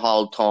saying the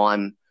whole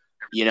time,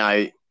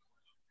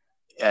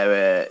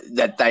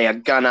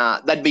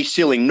 that they'd be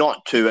silly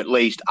not to at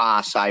least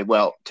say,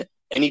 well, to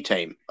any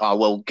team,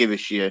 give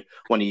us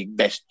one of your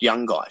best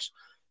young guys.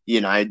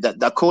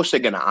 Of course they're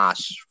going to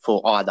ask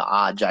for either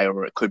RJ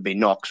or it could be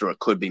Knox or it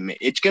could be me.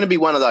 It's going to be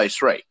one of those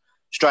three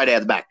straight out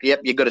of the back.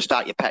 Yep, you've got to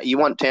start you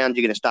want Towns,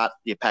 you're going to start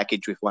your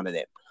package with one of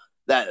them.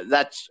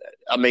 That's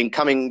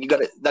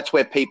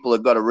where people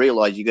have got to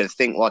realise you got to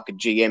think like a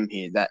GM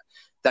here, that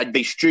they'd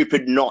be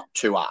stupid not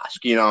to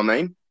ask, you know what I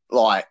mean?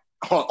 Like,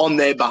 on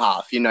their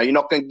behalf, you're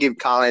not going to give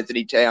Karl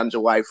Anthony Towns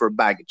away for a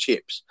bag of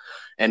chips.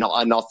 And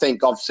I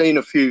think I've seen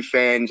a few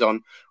fans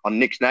on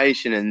Knicks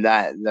Nation and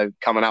that they're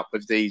coming up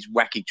with these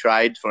wacky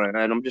trades for it.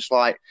 And I'm just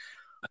like,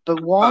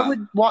 but why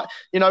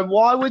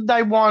would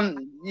they want,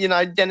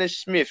 Dennis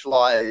Smith,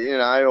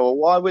 or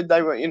why would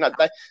they, they're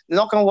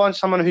not going to want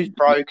someone who's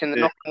broken.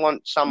 They're not going to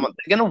want someone,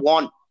 they're going to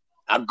want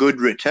a good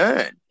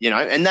return,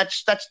 and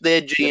that's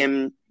their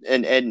GM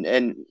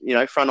and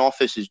front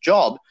office's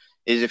job.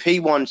 Is if he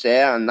wants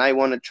out and they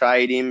want to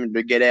trade him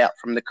to get out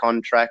from the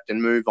contract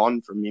and move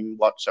on from him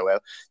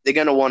whatsoever, they're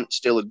going to want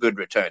still a good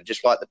return,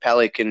 just like the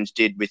Pelicans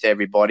did with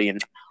everybody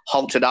and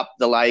halted up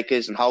the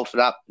Lakers and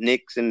halted up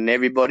Knicks and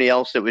everybody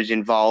else that was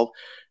involved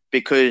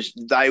because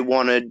they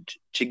wanted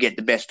to get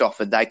the best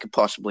offer they could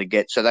possibly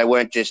get. So they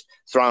weren't just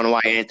throwing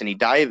away Anthony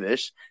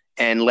Davis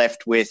and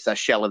left with a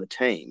shell of a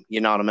team.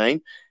 You know what I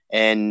mean?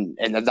 And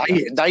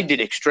they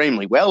did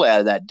extremely well out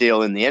of that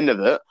deal in the end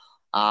of it.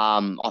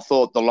 I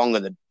thought the longer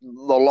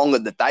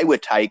that they were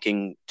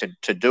taking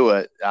to do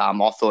it,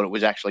 I thought it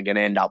was actually going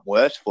to end up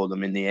worse for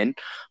them in the end.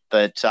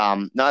 But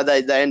no,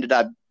 they ended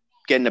up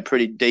getting a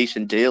pretty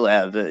decent deal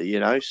out of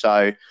it,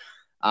 So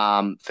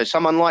for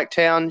someone like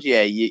Towns,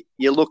 yeah,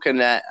 you're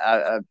looking at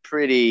a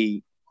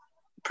pretty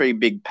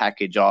big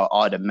package,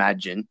 I'd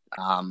imagine.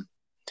 I've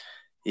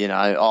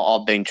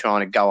been trying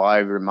to go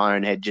over in my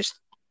own head just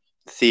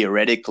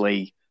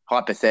hypothetically,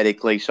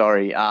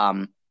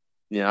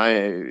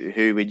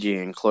 who would you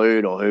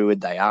include or who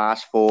would they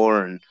ask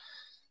for? And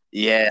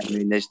yeah, I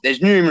mean,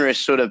 there's numerous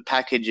sort of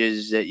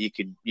packages that you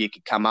could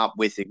come up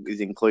with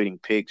including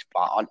picks,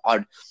 but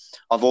I've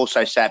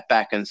also sat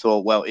back and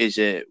thought, well, is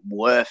it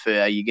worth it?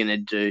 Are you going to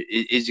do?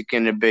 Is it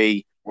going to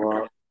be?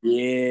 Well,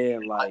 yeah,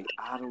 like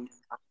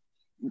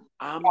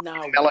I'm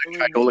not Mellow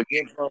willing all to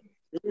again. give up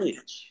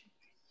Mitch.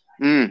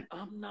 Mm.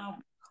 I'm not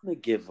willing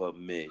to give up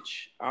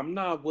Mitch. I'm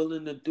not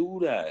willing to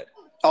do that.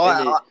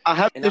 I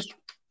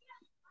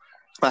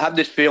have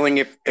this feeling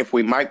if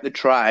we make the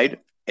trade,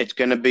 it's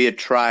going to be a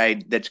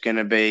trade that's going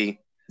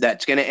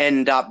to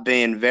end up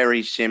being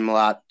very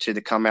similar to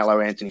the Carmelo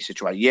Anthony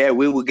situation. Yeah,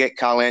 we will get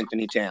Karl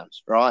Anthony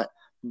Towns, right?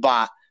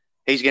 But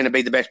he's going to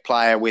be the best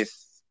player with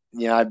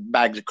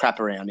bags of crap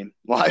around him,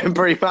 like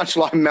pretty much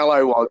like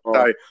Melo was.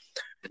 So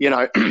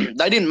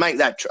they didn't make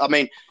that. I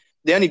mean,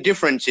 the only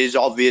difference is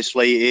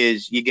obviously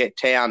you get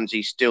Towns.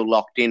 He's still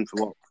locked in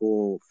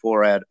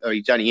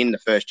he's only in the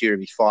first year of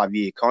his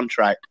 5-year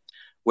contract,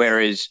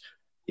 whereas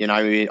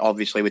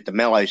obviously with the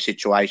Melo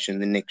situation,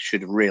 the Knicks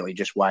should have really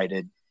just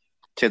waited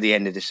till the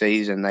end of the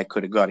season. They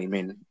could have got him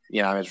in,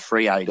 as a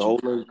free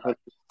agent.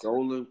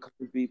 Dolan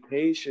could be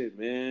patient,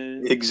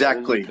 man.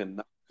 Exactly.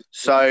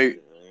 So,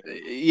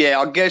 yeah,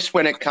 I guess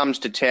when it comes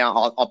to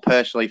Town, I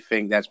personally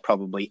think that's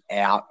probably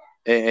out.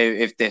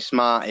 If they're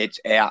smart, it's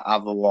out.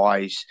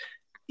 Otherwise,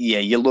 yeah,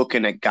 you're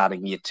looking at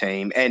gutting your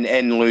team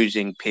and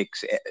losing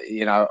picks,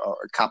 a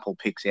couple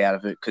picks out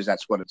of it because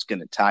that's what it's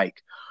going to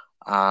take.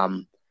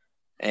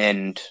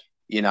 And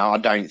I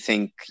don't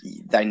think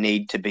they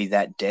need to be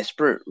that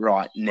desperate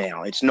right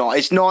now. It's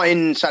not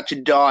in such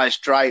a dire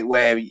strait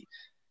where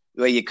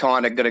you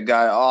kind of got to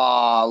go,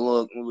 oh,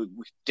 look, we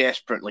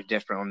desperately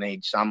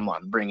need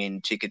someone, bring in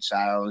ticket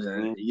sales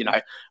and,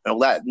 and all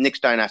that. Knicks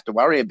don't have to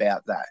worry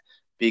about that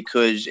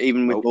because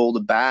even with all the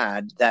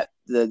bad, that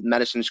the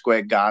Madison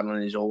Square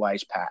Garden is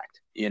always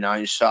packed,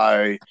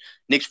 So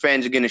Knicks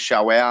fans are going to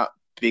show out,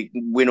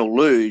 win or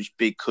lose,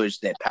 because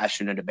they're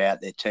passionate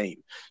about their team.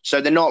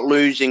 So they're not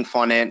losing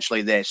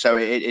financially there. So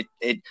they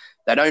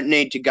don't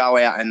need to go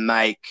out and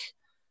make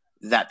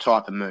that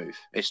type of move.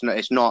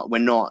 We're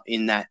not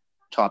in that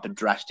type of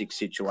drastic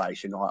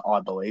situation,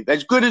 I believe.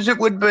 As good as it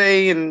would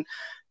be, and,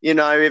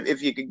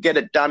 if you could get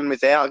it done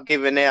without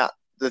giving out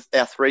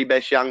our 3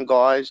 best young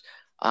guys,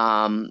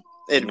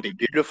 it'd be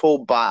beautiful,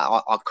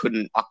 but I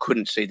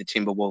couldn't see the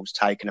Timberwolves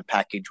taking a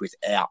package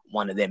without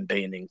one of them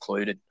being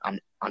included,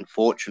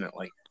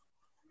 unfortunately.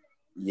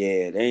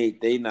 Yeah,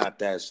 they not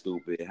that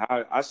stupid.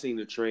 I seen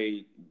the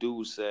trade.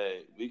 Dude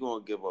said we're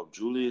gonna give up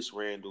Julius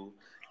Randle,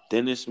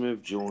 Dennis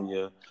Smith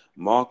Jr.,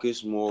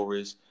 Marcus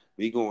Morris.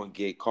 We're gonna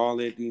get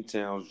Karl Anthony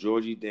Towns,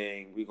 Georgie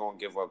Dang. We're gonna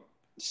give up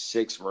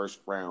 6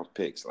 first-round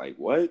picks. Like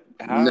what?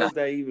 How is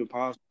that even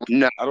possible?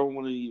 No. I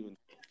don't even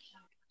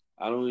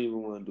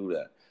want to do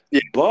that.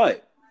 Yeah.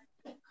 But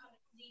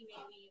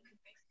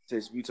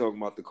since we talking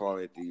about the Karl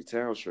Anthony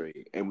Towns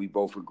trade, and we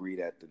both agree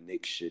that the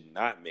Knicks should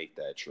not make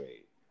that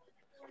trade,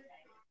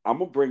 I'm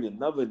gonna bring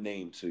another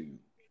name to you.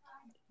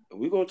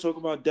 We're gonna talk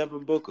about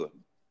Devin Booker.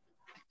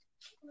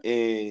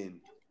 And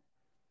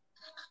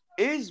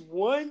is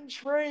one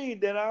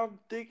trade that I'm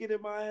thinking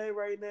in my head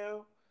right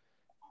now,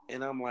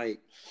 and I'm like,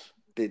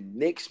 the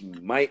Knicks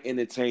might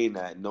entertain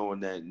that, knowing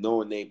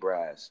they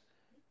brass.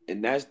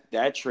 And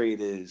that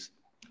trade is,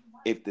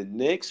 if the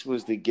Knicks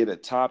was to get a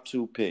top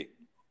 2 pick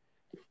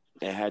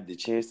and had the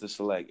chance to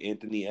select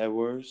Anthony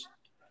Edwards,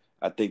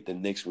 I think the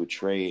Knicks would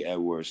trade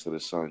Edwards to the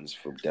Suns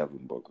for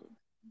Devin Booker.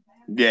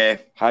 Yeah.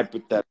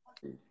 Hypothetically.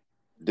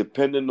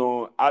 Depending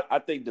on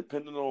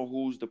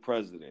who's the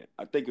president.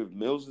 I think if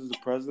Mills is the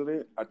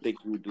president, I think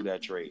he would do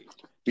that trade.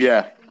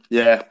 Yeah.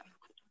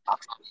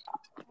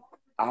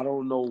 I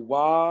don't know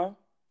why,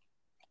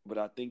 but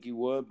I think he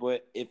would.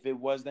 But if it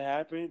was to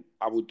happen,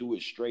 I would do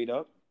it straight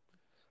up.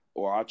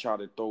 Or I'll try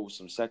to throw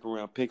some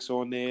second-round picks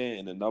on there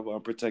and another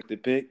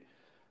unprotected pick.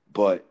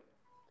 But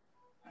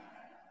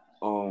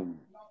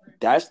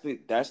that's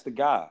the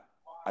guy.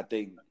 I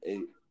think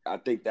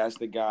that's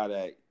the guy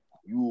that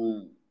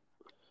you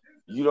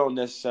don't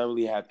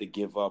necessarily have to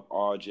give up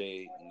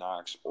RJ,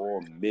 Knox,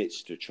 or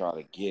Mitch to try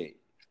to get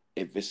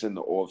if it's in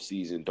the off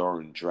season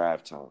during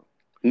draft time.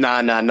 No.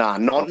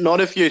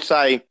 Not if you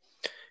say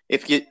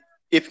if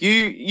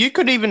you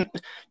could even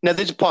now.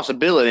 There's a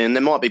possibility, and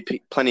there might be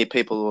plenty of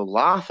people who will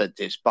laugh at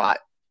this, but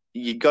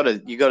you got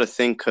to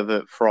think of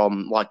it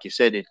from, like you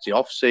said, it's the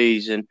off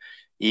season.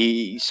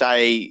 You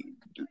say,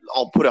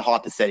 I'll put a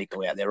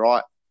hypothetical out there,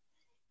 right?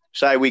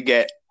 Say we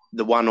get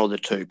the 1 or the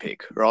 2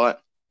 pick, right?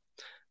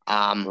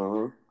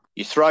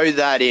 You throw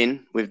that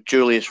in with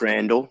Julius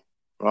Randle,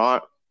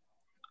 right?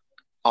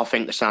 I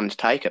think the Suns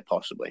take it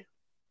possibly,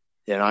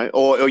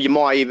 or you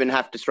might even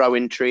have to throw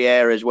in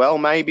Trier as well,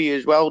 maybe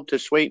as well to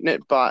sweeten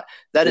it. But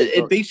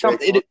it'd be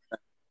something.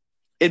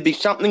 It'd be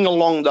something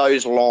along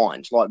those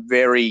lines, like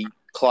very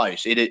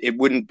close. It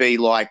wouldn't be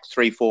like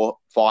 3, 4,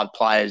 5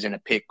 players in a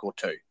pick or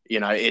 2.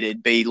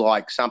 It'd be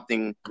like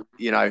something.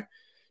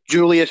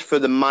 Julius for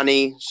the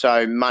money,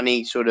 so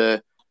money sort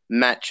of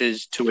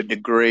matches to a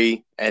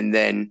degree, and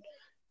then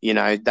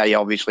they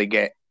obviously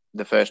get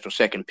the first or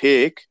second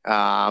pick.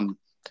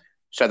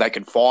 So they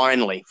can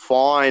finally,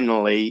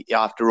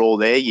 after all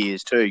their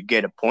years too,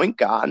 get a point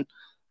guard,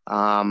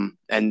 and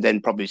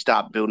then probably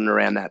start building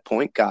around that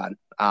point guard.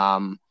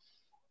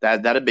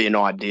 That'd be an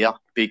idea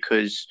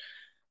because,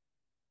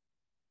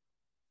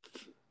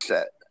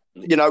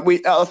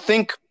 I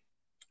think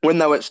when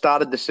they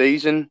started the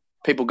season,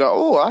 people go,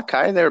 oh,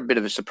 okay, they're a bit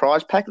of a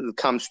surprise pack that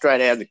come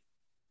straight out of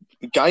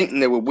the gate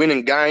and they were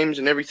winning games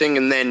and everything,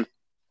 and then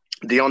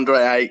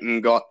DeAndre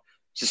Ayton got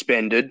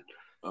suspended.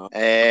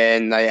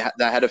 And they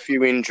had a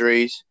few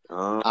injuries.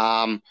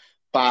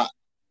 But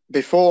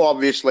before,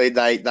 obviously,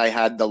 they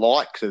had the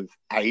likes of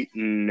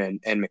Ayton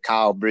and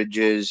Mikal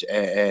Bridges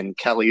and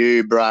Kelly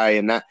Oubre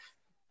and that.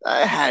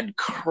 They had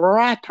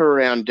crap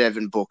around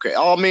Devin Booker.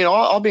 I mean,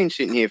 I've been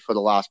sitting here for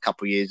the last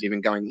couple of years even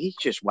going, he's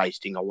just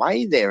wasting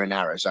away there in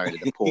Arizona,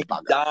 the poor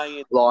bugger.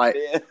 Dying.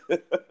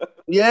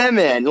 Yeah,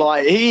 man.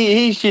 Like,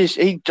 he's a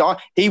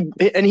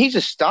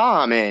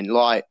star, man.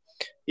 Like,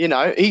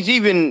 he's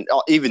even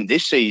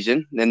this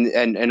season,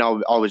 and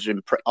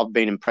I've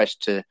been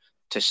impressed to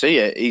see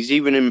it. He's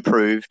even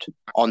improved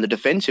on the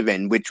defensive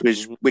end, which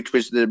was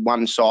the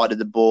one side of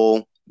the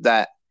ball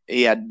that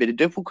he had a bit of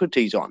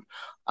difficulties on.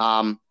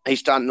 He's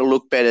starting to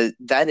look better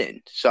that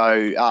end.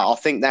 So I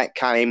think that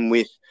came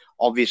with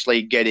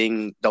obviously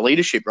getting the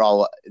leadership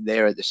role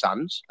there at the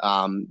Suns.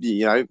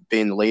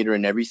 Being the leader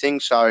and everything.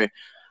 So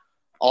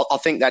I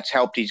think that's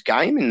helped his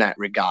game in that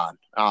regard.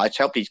 It's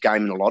helped his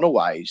game in a lot of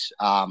ways.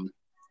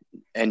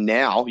 And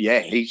now,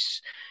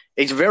 he's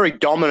a very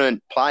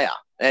dominant player,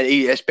 and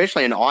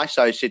especially in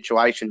ISO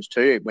situations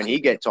too. When he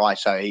gets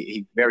ISO,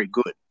 he's very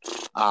good.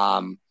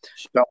 So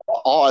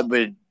I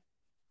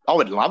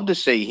would love to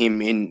see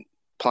him in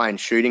playing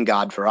shooting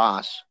guard for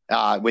us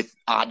with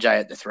RJ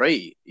at the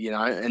 3,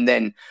 and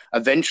then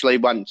eventually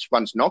once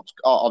Knox,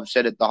 I've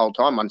said it the whole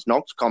time, once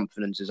Knox's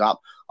confidence is up,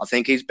 I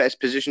think his best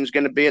position is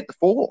going to be at the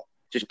 4,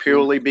 just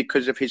purely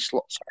because of his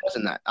slot size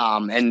and that,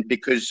 and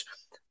because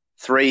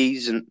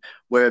threes and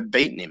were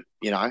beating him.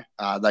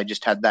 They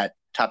just had that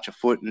touch of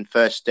foot and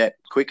first step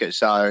quicker.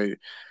 So,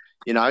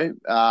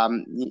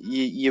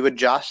 you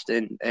adjust,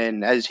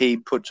 and as he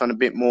puts on a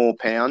bit more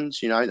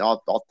pounds, I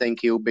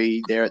think he'll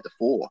be there at the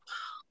 4.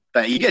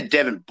 But you get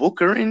Devin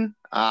Booker in,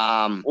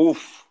 then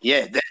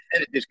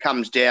it just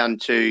comes down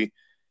to,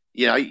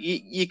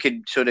 you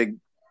could sort of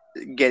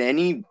get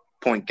any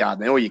point guard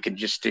there, or you could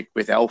just stick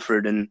with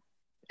Alfred and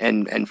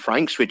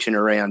Frank switching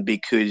around,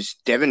 because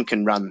Devin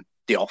can run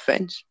the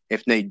offense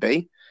if need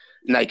be,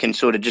 and they can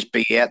sort of just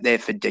be out there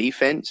for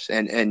defense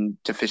and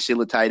to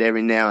facilitate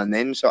every now and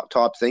then, sort of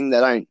type thing. They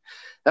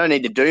don't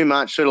need to do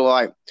much. Sort of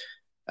like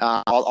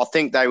I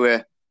think they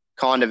were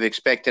kind of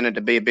expecting it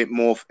to be a bit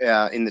more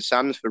in the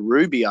Suns for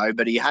Rubio,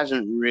 but he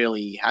hasn't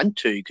really had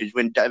to, because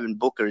when Devin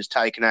Booker has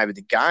taken over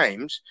the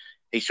games,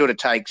 he sort of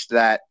takes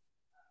that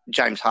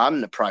James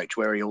Harden approach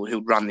where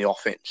he'll run the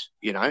offense,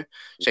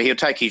 So he'll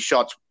take his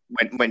shots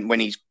when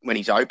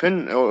he's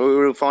open,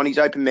 or he'll find his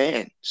open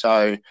man.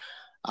 So,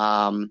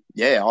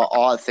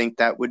 I think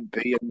that would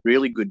be a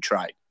really good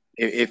trade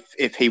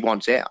if he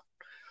wants out.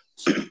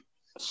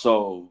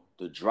 So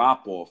the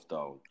drop off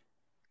though,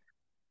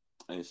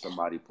 and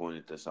somebody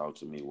pointed this out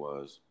to me,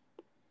 was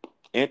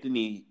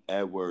Anthony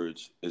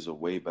Edwards is a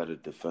way better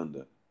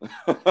defender.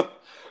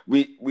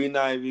 We're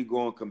not even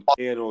going to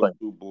compare those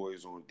two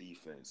boys on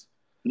defense.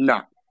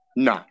 No.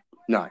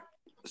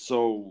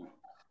 So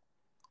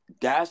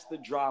that's the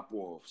drop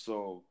off.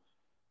 So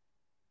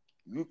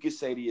you could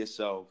say to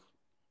yourself,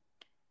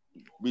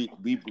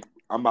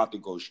 I'm about to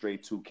go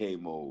straight 2K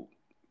mode.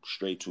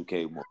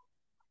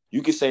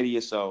 You could say to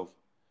yourself,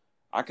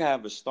 I could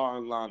have a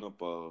starting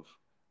lineup of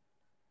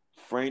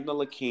Frank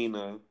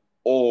Ntilikina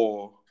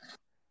or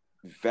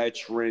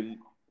veteran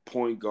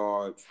point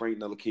guard Frank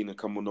Ntilikina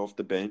coming off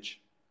the bench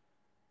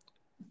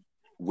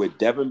with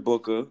Devin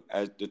Booker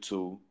at the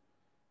 2,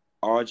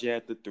 RJ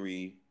at the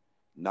 3,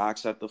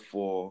 Knox at the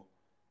 4,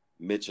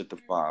 Mitch at the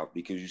 5,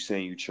 because you're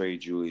saying you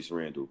trade Julius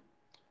Randle.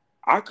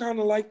 I kind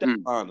of like that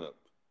lineup.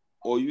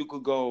 Or you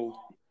could go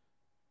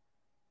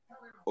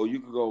you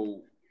could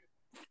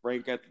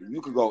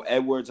go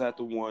Edwards at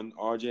the 1,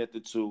 RJ at the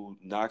 2,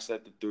 Knox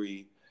at the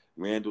 3,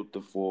 Randle at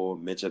the 4,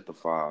 Mitch at the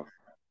 5.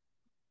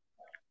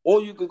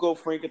 Or you could go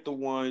Frank at the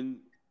 1.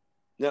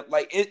 Now,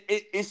 like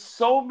it's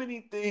so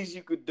many things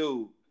you could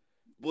do,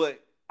 but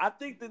I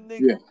think the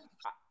Knicks. Yeah.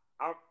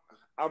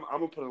 I'm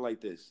gonna put it like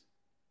this: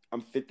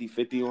 I'm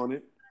 50-50 on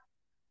it,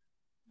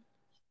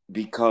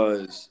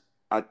 because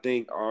I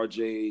think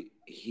RJ,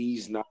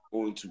 he's not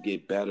going to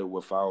get better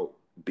without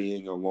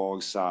being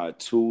alongside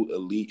 2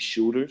 elite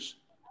shooters,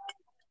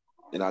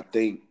 and I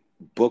think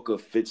Booker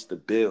fits the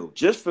bill.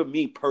 Just for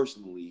me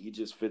personally, he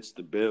just fits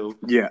the bill.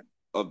 Yeah.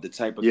 Of the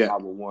type of guy I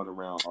would want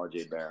around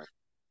RJ Barrett.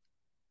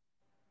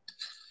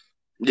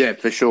 Yeah,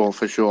 for sure.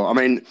 I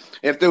mean,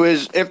 if there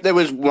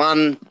was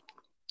one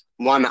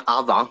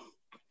other,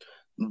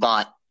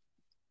 but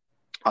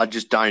I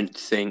just don't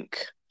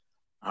think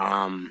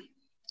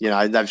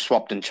they've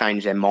swapped and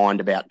changed their mind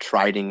about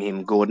trading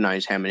him God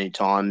knows how many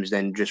times.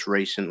 Then just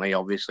recently,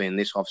 obviously, in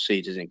this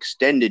offseason,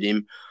 extended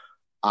him.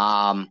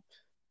 I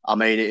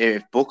mean,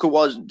 if Booker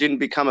didn't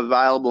become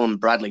available and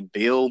Bradley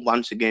Beal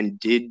once again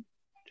did,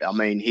 I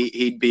mean,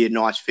 he'd be a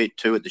nice fit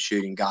too at the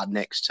shooting guard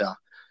next to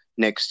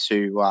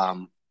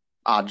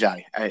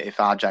RJ if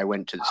RJ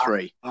went to the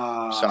 3.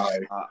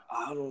 I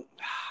don't.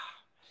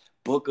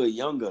 Booker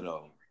younger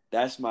though.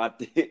 That's my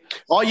thing.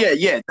 Oh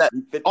yeah.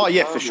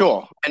 For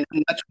sure. And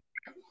that's.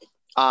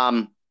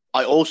 I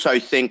also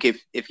think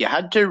if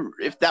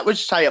that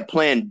was say a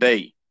plan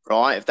B,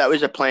 right? If that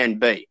was a plan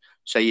B,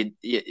 so he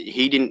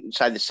didn't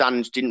say the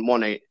Suns didn't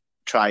want to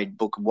trade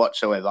Booker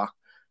whatsoever,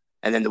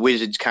 and then the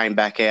Wizards came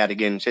back out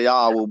again and said,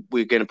 "Oh, well,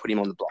 we're going to put him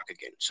on the block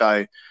again."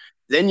 So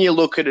then you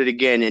look at it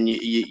again, and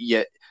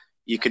you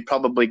could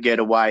probably get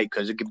away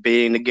because it could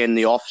being again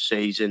the off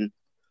season.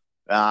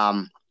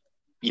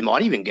 You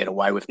might even get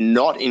away with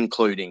not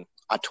including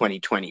a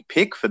 2020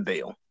 pick for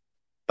Beal,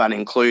 but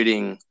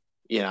including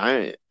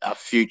a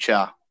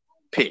future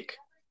pick.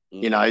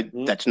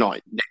 That's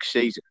not next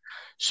season.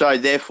 So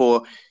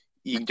therefore,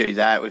 you can do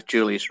that with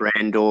Julius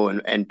Randle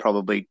and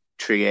probably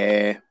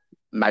Trier,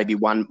 maybe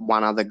one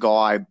other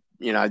guy.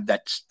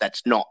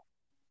 That's not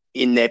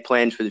in their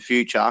plans for the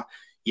future.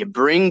 You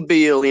bring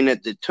Beal in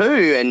at the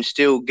 2 and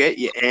still get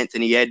your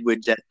Anthony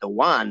Edwards at the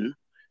 1.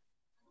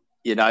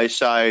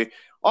 So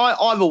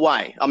either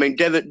way, I mean,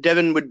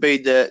 Devin would be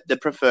the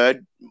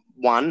preferred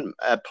one,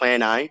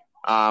 plan A.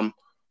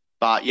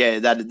 But yeah,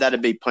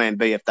 that'd be plan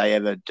B if they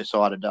ever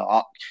decided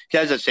to.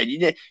 As I said,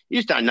 you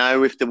just don't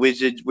know if the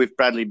Wizards with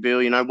Bradley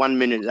Beal. 1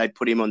 minute they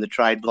put him on the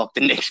trade block,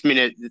 the next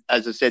minute,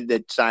 as I said,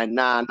 they're saying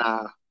nah,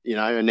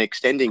 and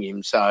extending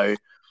him. So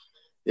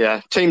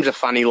yeah, teams are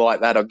funny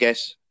like that, I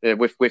guess,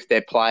 with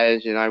their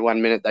players.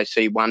 1 minute they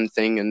see one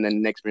thing, and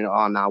then next minute,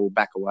 oh no, we'll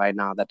back away.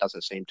 No, that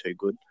doesn't seem too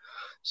good.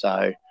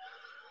 So.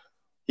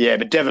 Yeah,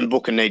 but Devin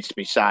Booker needs to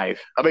be saved.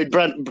 I mean,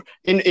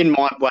 in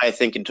my way of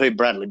thinking too,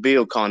 Bradley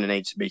Beal kind of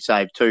needs to be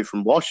saved too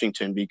from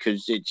Washington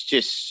because it's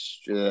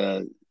just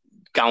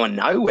going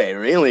nowhere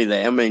really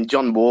there. I mean,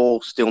 John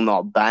Wall's still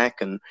not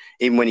back, and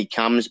even when he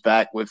comes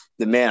back with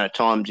the amount of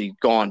times he's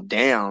gone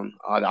down,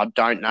 I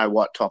don't know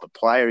what type of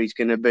player he's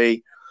going to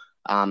be.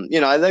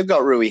 They've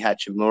got Rui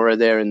Hachimura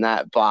there and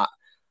that, but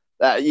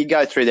you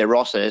go through their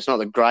roster, it's not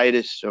the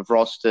greatest of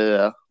roster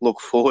to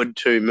look forward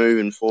to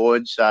moving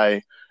forward,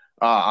 so...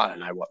 I don't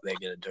know what they're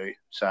going to do.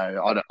 So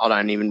I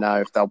don't even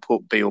know if they'll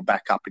put Beal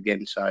back up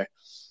again. So,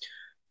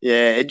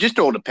 yeah, it just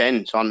all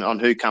depends on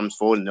who comes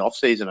forward in the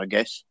offseason, I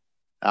guess.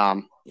 But,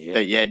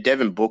 yeah,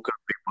 Devin Booker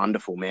would be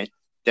wonderful, man.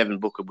 Devin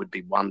Booker would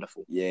be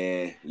wonderful.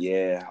 Yeah.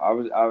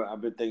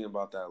 I've been thinking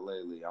about that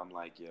lately. I'm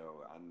like,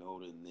 yo, I know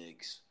the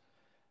Knicks.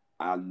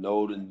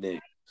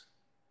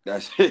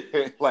 That's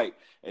like,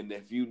 and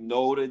if you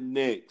know the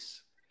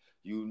Knicks,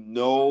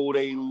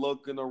 they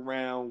looking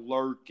around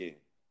lurking.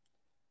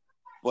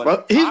 But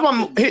well,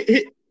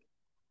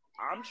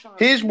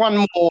 here's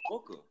one more.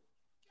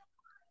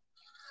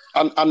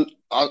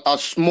 A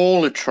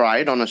smaller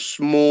trade on a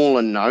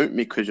smaller note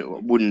because it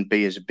wouldn't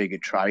be as big a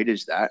trade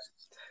as that.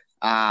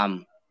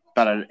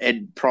 But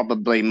it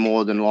probably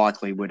more than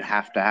likely would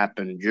have to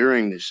happen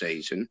during the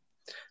season.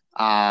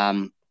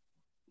 What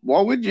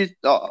would you?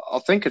 I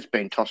think it's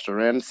been tossed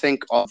around.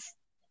 Think of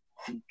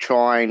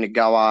trying to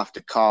go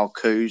after Kyle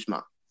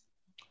Kuzma.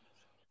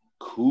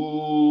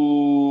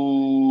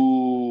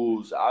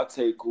 I'll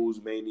take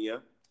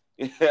Kuzmania.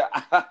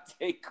 I'll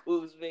take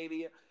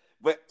Kuzmania.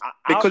 But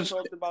I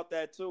talked about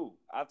that too.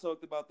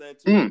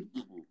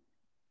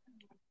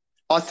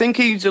 I think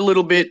he's a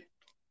little bit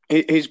 –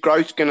 his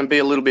growth's going to be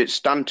a little bit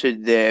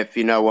stunted there, if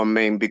you know what I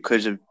mean,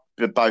 because of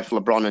both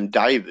LeBron and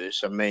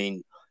Davis. I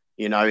mean,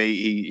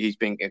 he's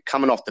been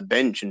coming off the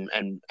bench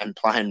and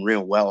playing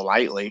real well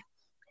lately.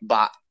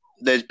 But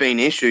there's been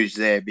issues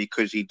there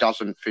because he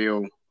doesn't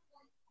feel –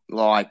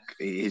 like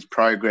his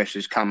progress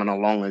is coming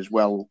along as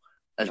well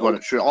as what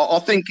it should. I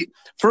think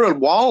for a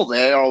while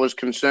there, I was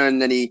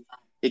concerned that he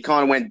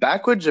kind of went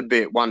backwards a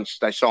bit once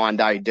they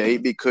signed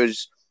AD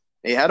because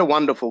he had a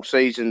wonderful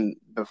season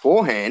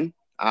beforehand.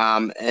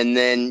 And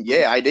then,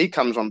 AD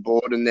comes on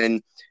board and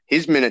then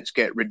his minutes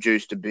get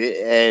reduced a bit.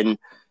 And,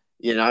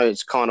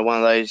 it's kind of one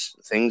of those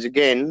things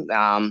again,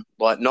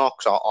 like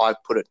Knox, I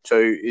put it to,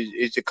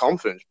 is the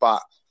confidence.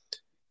 But,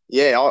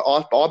 yeah,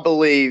 I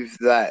believe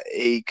that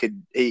he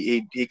can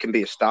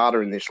be a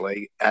starter in this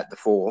league at the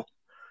 4.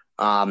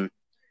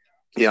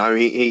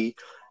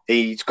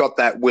 He's got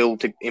that will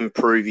to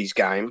improve his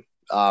game,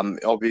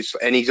 obviously,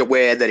 and he's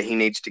aware that he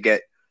needs to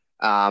get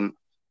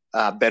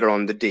better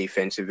on the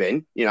defensive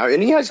end.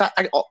 And he has.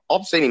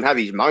 I've seen him have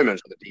his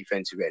moments on the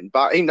defensive end,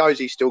 but he knows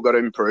he's still got to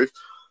improve.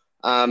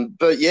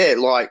 But yeah,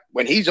 like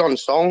when he's on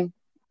song,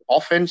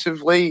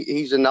 offensively,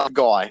 he's another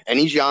guy, and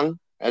he's young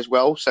as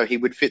well, so he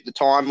would fit the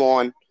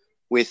timeline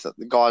with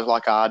guys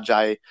like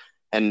RJ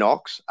and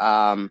Knox.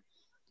 So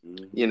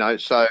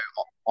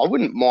I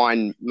wouldn't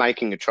mind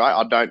making a trade.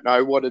 I don't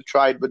know what a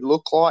trade would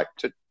look like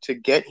to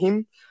get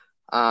him.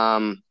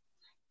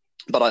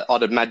 But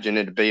I'd imagine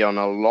it'd be on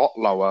a lot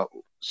lower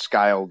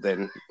scale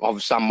than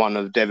of someone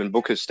of Devin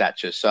Booker's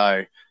stature.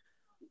 So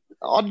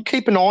I'd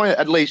keep an eye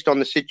at least on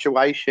the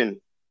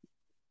situation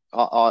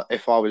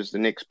if I was the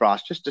Knicks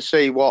brass, just to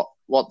see what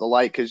the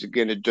Lakers are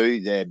going to do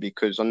there,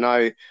 because I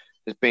know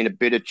there's been a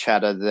bit of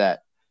chatter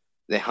that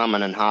they're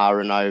humming and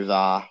hawing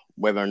over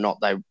whether or not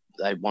they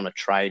want to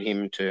trade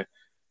him to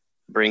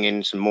bring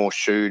in some more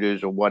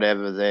shooters or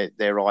whatever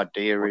their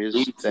idea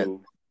is.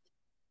 So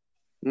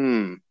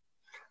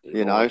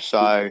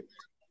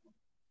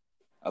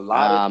a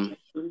lot of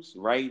teams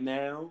right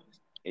now,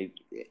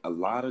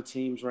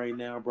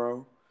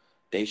 bro,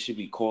 they should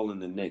be calling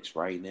the Knicks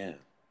right now.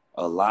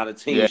 A lot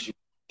of teams should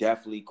be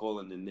definitely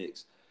calling the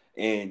Knicks.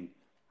 And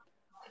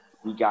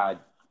we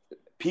got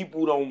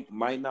people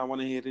might not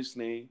want to hear this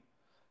name.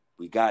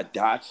 We got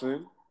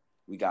Dotson.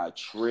 We got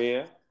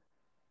Trier.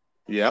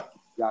 Yep.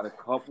 Got a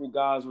couple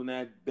guys on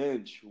that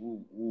bench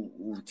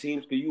who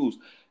teams could use.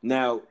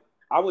 Now,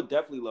 I would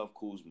definitely love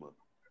Kuzma.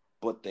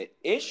 But the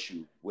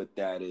issue with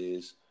that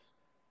is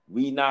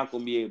we not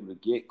going to be able to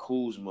get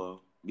Kuzma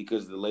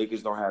because the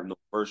Lakers don't have no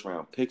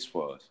first-round picks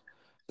for us.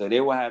 So they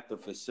will have to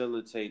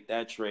facilitate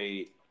that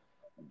trade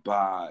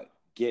by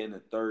getting a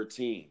third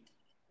team.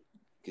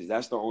 Because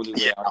that's the only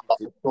way. I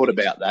thought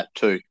about that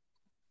too.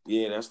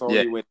 Yeah, that's the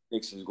only way the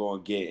Knicks is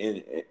going to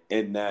get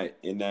in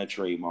that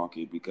trade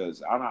market,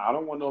 because I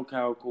don't want no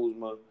Kyle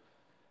Kuzma,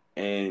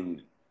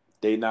 and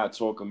they not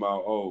talking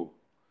about,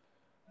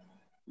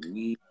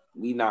 we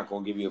not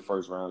going to give you a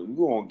first round. You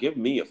going to give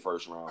me a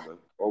first rounder,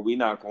 or we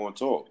not going to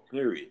talk.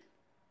 Period.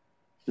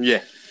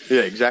 Yeah,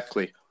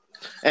 exactly.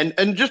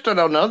 And just on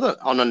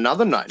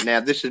another note, now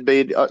this would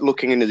be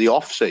looking into the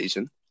off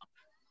season,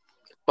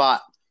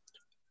 but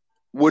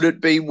would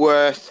it be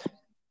worth?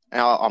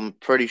 I'm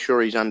pretty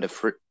sure he's under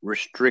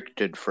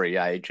restricted free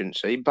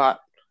agency, but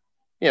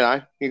you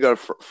got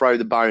to throw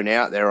the bone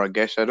out there, I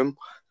guess, at him.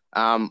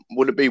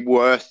 Would it be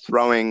worth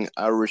throwing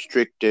a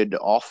restricted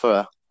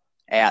offer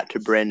out to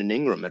Brandon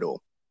Ingram at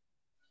all?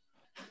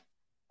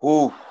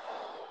 Ooh,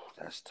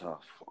 that's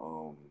tough.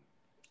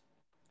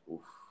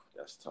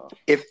 That's tough.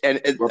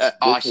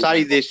 I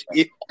say this,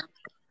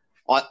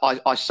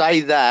 I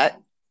say that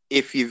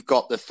if you've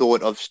got the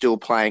thought of still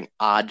playing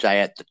RJ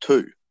at the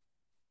 2.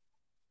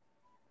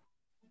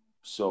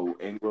 So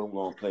Ingram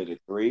going to play the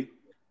 3?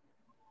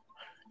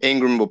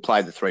 Ingram will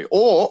play the 3.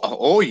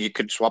 Or you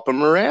could swap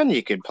them around.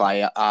 You could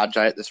play RJ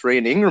at the 3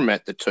 and Ingram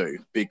at the 2,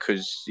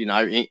 because,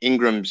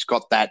 Ingram's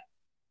got that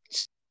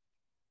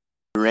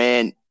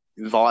ran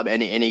vibe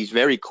and he's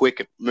very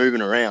quick at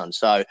moving around.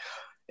 So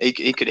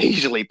he could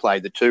easily play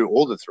the 2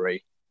 or the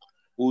 3.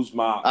 Who's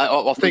my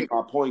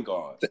point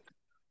guard?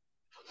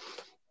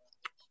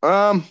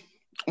 Well,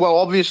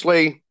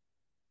 obviously,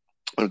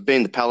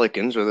 being the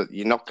Pelicans,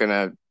 you're not going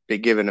to be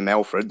giving them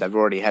Alfred. They've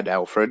already had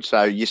Alfred,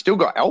 so you still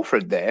got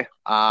Alfred there.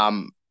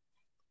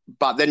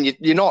 But then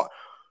you're not,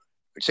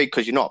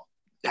 because you're not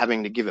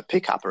having to give a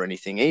pickup or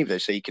anything either,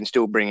 so you can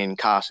still bring in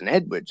Carson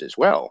Edwards as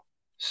well.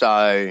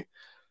 So,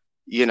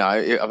 you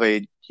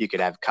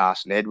could have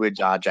Carson Edwards,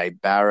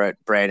 RJ Barrett,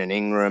 Brandon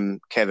Ingram,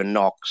 Kevin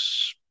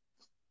Knox,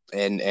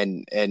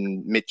 and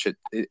Mitch at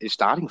his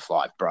starting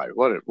 5, bro.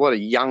 What a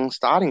young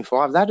starting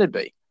 5 that'd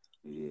be.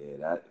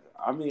 Yeah,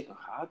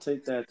 I'll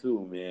take that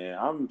too,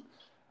 man.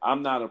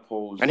 I'm not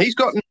opposed. And he's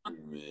gotten,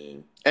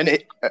 man.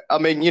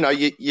 And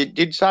you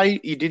did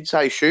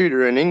say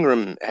shooter, and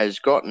Ingram has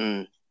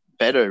gotten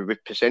better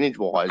with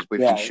percentage-wise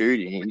with his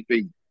shooting. He's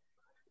been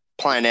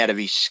playing out of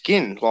his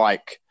skin.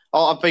 Like,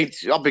 I've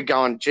been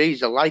going, geez,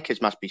 the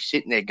Lakers must be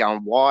sitting there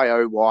going,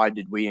 why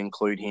did we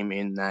include him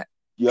in that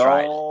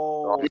trade?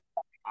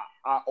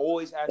 I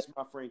always ask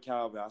my friend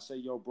Calvin, I say,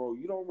 yo, bro,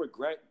 you don't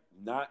regret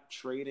not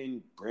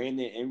trading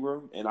Brandon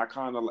Ingram? And I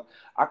kind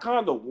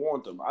of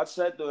warned him. I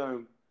said to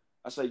him,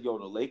 yo,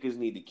 the Lakers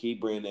need to keep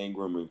Brandon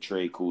Ingram and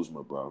trade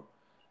Kuzma, bro.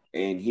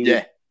 And he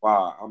was,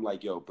 wow. I'm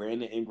like, yo,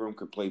 Brandon Ingram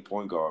could play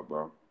point guard,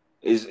 bro.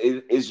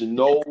 Is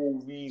no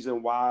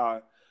reason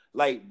why.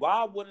 Like,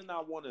 why wouldn't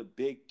I want a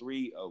big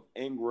 3 of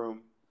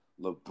Ingram,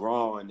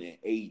 LeBron, and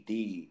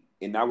AD,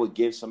 and I would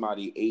give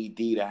somebody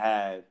AD to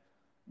have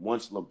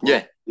once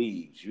LeBron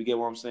leaves? You get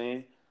what I'm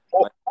saying?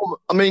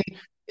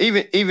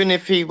 Even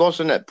if he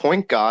wasn't at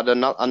point guard,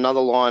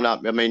 another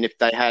lineup. I mean, if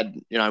they had,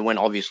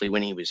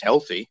 when he was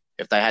healthy,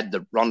 if they had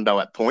the Rondo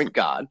at point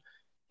guard,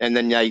 and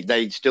then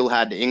they still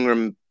had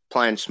Ingram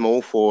playing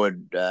small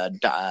forward,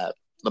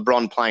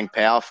 LeBron playing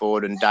power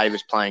forward, and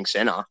Davis playing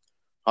center,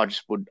 I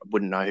just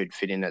wouldn't know who'd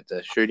fit in at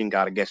the shooting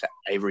guard. I guess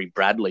Avery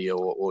Bradley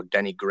or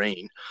Danny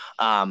Green.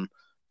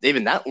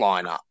 Even that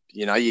lineup,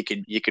 you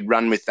could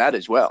run with that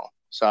as well.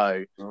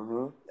 So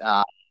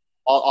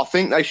I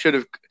think they should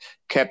have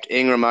kept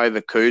Ingram over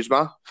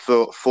Kuzma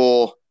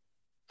for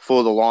the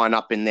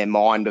lineup in their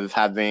mind of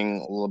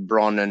having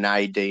LeBron and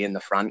AD in the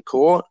front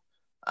court.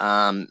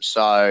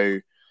 So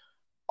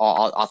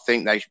I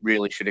think they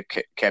really should have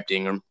kept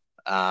Ingram.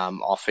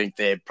 I think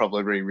they're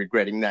probably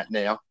regretting that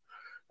now.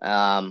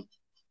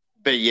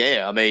 But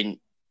yeah, I mean,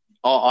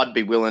 I'd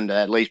be willing to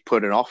at least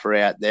put an offer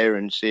out there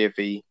and see if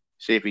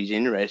he's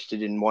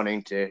interested in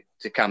wanting to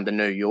come to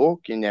New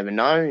York. You never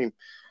know.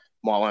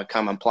 might want to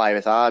come and play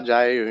with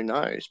RJ. Who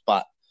knows?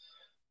 But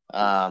he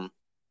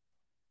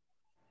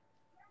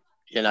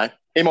might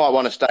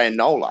want to stay in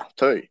NOLA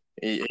too.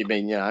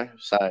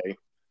 So.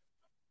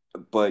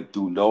 But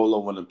do NOLA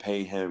want to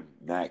pay him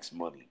max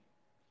money?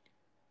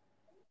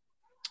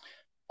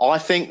 I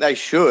think they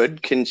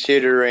should,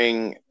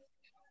 considering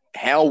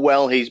how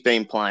well he's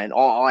been playing.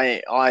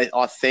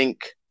 I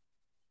think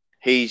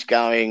he's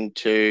going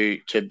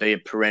to be a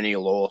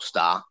perennial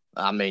all-star.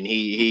 I mean,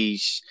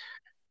 he's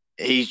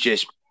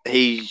this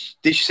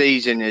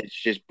season has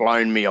just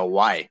blown me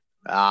away.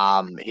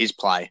 His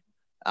play.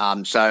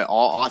 So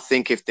I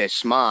think if they're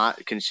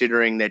smart,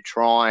 considering they're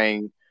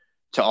trying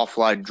to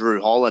offload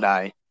Drew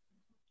Holiday,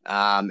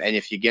 and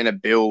if you're going to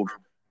build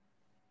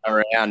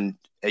around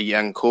a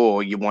young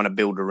core, you want to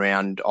build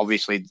around.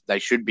 Obviously, they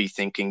should be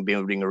thinking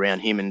building around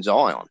him and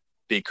Zion,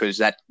 because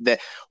that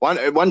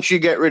once you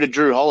get rid of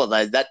Drew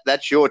Holiday,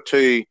 that's your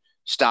two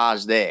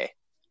stars there.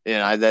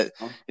 Zion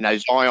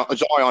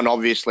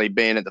obviously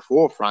being at the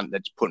forefront,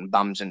 that's putting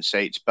bums in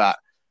seats, but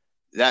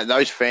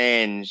those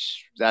fans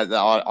that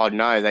I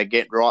know they've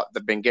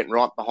been getting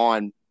right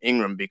behind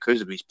Ingram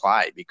because of his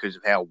play, because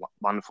of how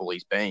wonderful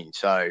he's been.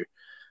 So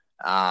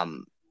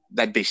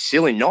they'd be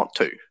silly not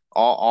to.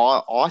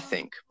 I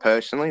think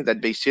personally they'd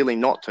be silly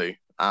not to,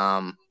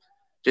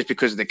 just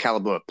because of the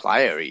caliber of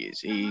player he is.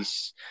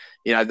 He's,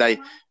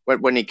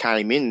 when he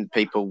came in,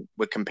 people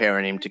were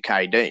comparing him to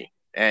KD,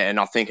 and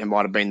I think it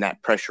might have been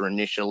that pressure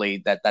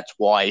initially that's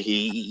why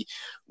he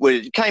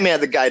came out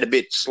of the gate a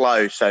bit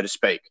slow, so to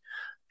speak,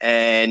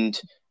 and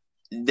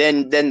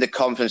then the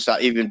confidence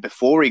that even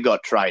before he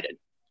got traded,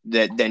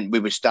 that then we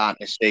were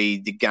starting to see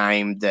the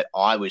game that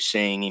I was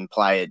seeing him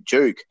play at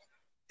Duke,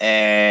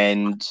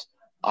 and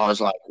I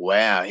was like,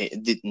 wow,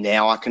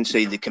 now I can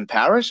see the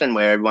comparison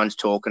where everyone's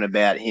talking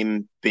about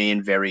him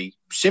being very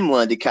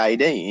similar to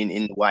KD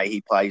in the way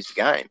he plays the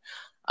game,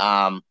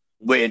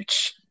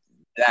 which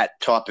that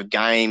type of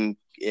game,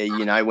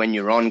 when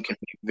you're on, can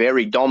be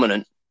very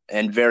dominant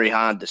and very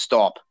hard to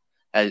stop,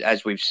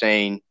 as we've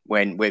seen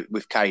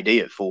with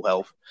KD at full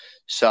health.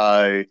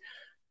 So,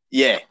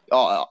 yeah,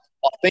 I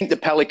think the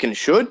Pelicans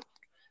should,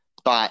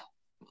 but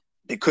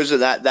because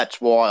of that,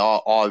 that's why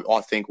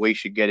I think we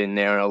should get in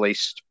there and at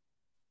least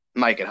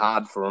make it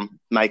hard for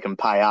them, make them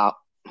pay up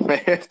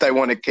if they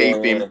want to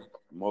keep him.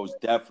 Most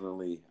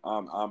definitely,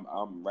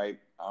 I'm right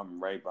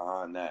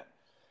behind that.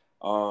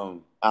 I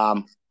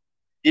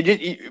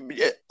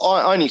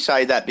only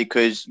say that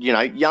because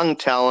young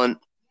talent,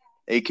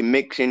 he can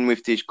mix in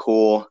with this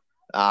core.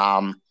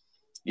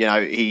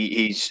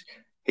 He's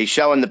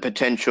showing the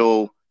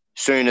potential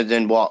sooner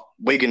than what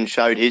Wiggins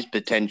showed his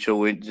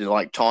potential,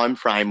 like time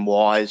frame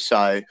wise.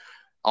 So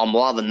I'm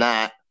loving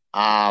that.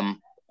 And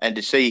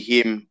to see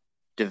him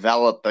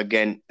develop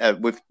again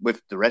with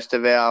the rest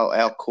of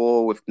our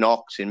core, with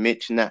Knox and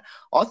Mitch and that,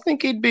 I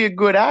think he'd be a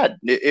good ad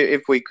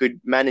if we could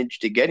manage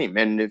to get him.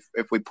 And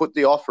if we put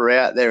the offer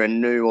out there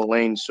and New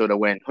Orleans sort of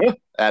went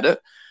at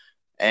it,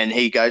 and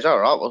he goes, all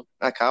right, well,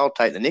 okay, I'll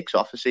take the Knicks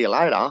offer. See you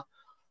later.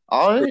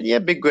 Oh yeah,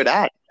 big good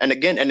ad. And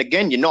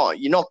again, you're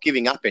not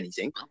giving up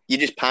anything. You're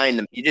just paying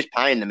them. You're just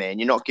paying the man.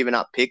 You're not giving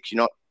up picks.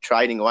 You're not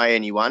trading away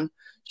anyone.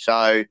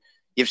 So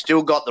you've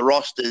still got the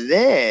roster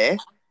there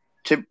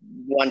to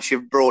once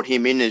you've brought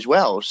him in as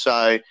well.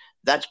 So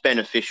that's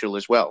beneficial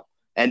as well.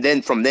 And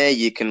then from there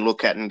you can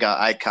look at and go,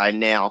 okay,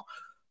 now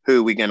who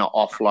are we going to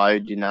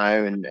offload,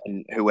 and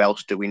who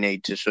else do we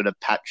need to sort of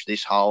patch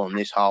this hole and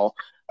this hole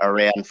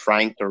around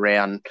Frank,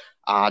 around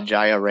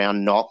RJ,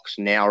 around Knox,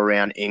 now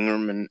around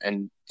Ingram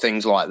and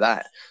things like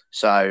that.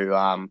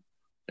 So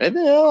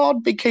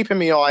I'd be keeping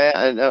my eye out,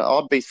 and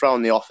I'd be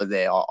throwing the offer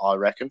there, I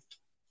reckon.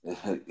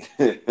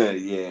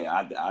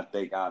 Yeah, I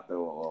think I'll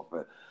throw an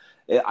offer.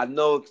 I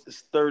know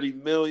it's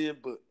 $30 million,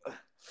 but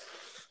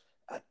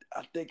I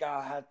think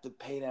I'll have to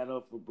pay that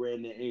up for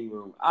Brandon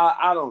Ingram.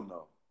 I don't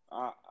know.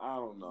 I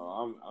don't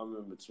know. I'm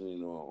in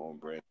between on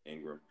Brandon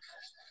Ingram.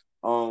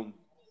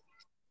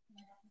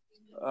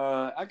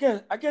 I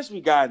guess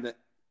we got it.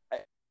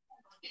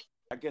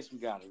 I guess we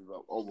got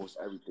almost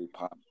everything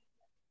pop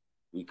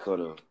we could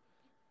have.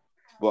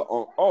 But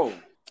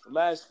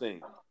last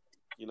thing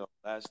before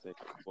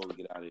we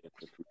get out of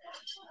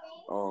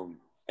here.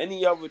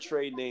 Any other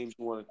trade names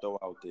you want to throw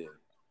out there?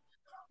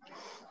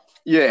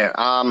 Yeah.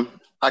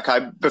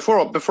 Okay. Before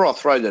I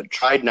throw the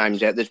trade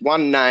names out, there's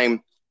one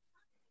name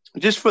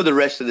just for the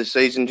rest of the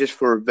season, just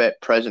for a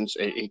vet presence.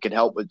 He could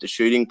help with the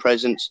shooting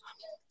presence.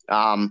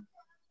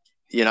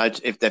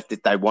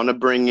 If they want to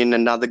bring in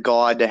another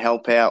guy to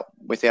help out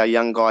with our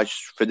young guys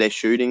for their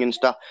shooting and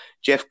stuff,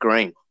 Jeff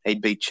Green,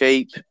 he'd be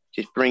cheap.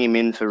 Just bring him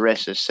in for the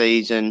rest of the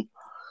season.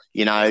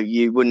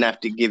 You wouldn't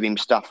have to give him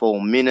stuff all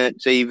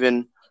minutes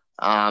even.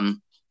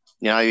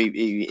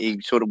 He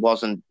sort of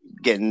wasn't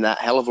getting that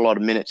hell of a lot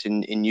of minutes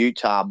in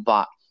Utah,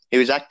 but he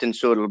was acting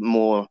sort of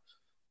more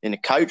in a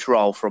coach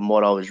role from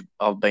what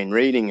I've been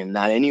reading and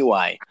that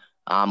anyway,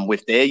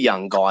 with their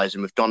young guys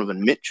and with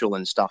Donovan Mitchell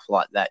and stuff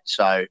like that.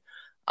 So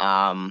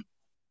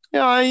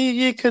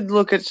You could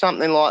look at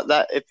something like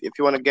that if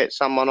you want to get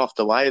someone off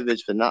the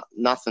waivers for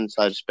nothing,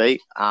 so to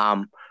speak.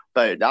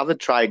 But other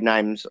trade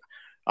names,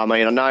 I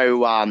mean, I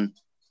know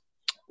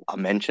I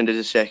mentioned it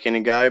a second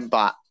ago,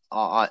 but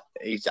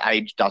his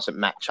age doesn't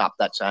match up.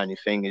 That's the only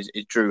thing is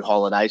Drew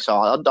Holiday. So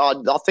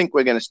I think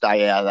we're going to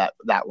stay out of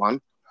that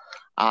one.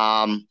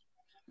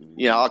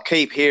 I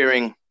keep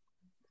hearing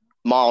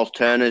Miles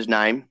Turner's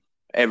name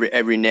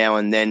every now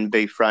and then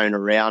be thrown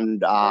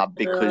around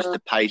because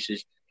the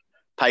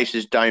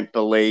Pacers don't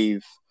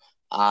believe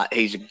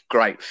he's a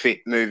great fit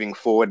moving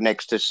forward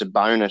next to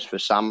Sabonis for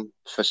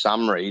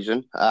some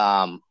reason.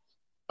 I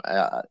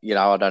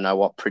don't know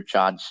what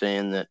Pritchard's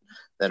seeing that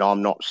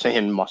I'm not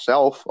seeing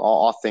myself.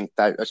 I think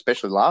that,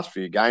 especially the last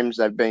few games,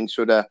 they've been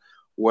sort of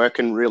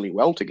working really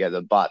well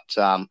together. But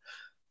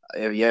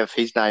if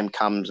his name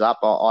comes up,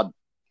 I'd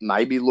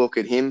maybe look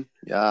at him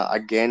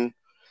again.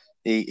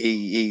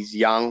 He's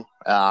young,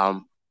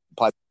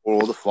 played 4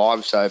 or the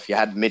 5. So if you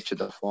had Mitch at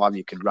the 5,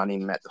 you could run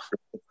him at the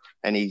 4,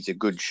 and he's a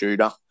good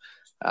shooter.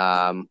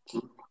 I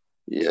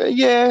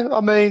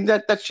mean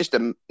that's just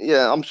I'm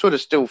sort of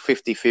still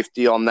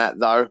 50-50 on that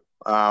though.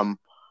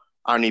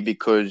 Only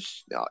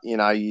because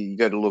you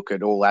got to look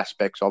at all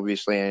aspects,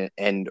 obviously,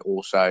 and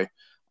also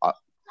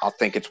I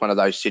think it's one of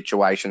those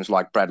situations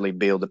like Bradley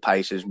Beal. The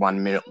Pacers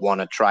 1 minute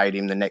want to trade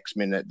him, the next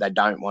minute they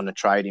don't want to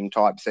trade him,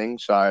 type thing.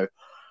 So,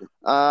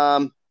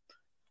 I'll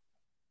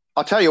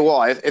tell you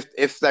why.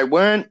 If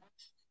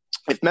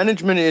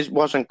management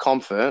wasn't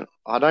confident,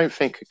 I don't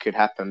think it could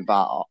happen.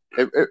 But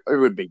it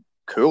would be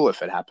cool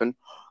if it happened.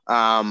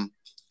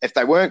 If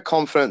they weren't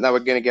confident they were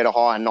going to get a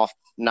high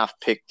enough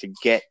pick to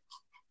get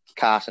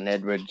Carson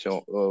Edwards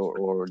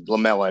or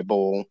LaMelo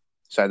Ball,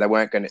 so they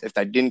weren't going to. If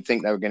they didn't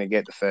think they were going to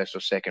get the first or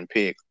second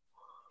pick,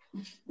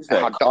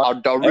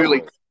 I'd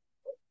really.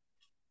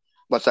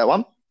 What's that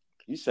one?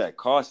 You said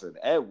Carson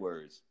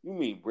Edwards. You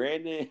mean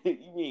Brandon?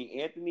 You mean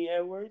Anthony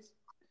Edwards?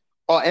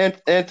 Oh,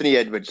 Anthony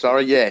Edwards.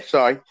 Sorry,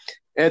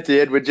 Anthony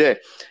Edwards. Yeah,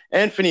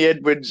 Anthony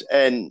Edwards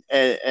and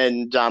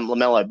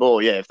LaMelo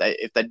Ball. Yeah,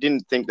 if they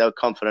didn't think they were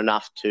confident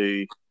enough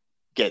to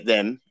get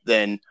them,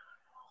 then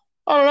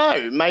I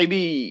don't know.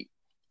 Maybe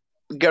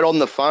get on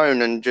the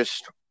phone and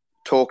just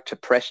talk to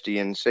Presti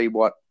and see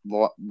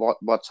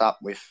what's up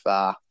with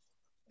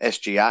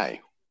SGA.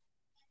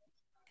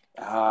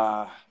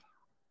 I'm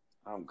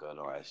good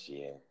on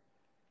SGA.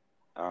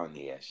 I don't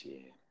need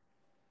SGA.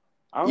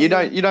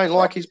 You don't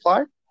like his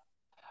play?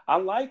 I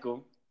like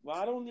him, but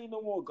I don't need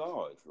no more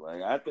guards.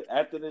 Like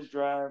after this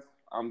draft,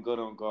 I'm good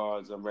on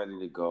guards. I'm ready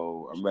to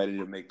go. I'm ready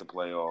to make the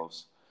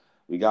playoffs.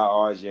 We got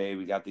RJ.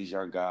 We got these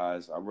young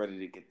guys. I'm ready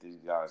to get these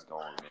guys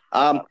going.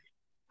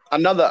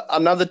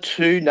 Another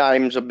 2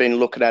 names I've been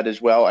looking at as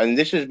well, and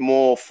this is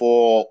more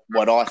for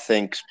what I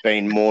think's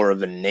been more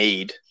of a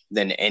need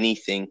than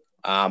anything.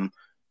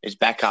 Is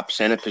backup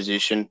center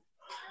position.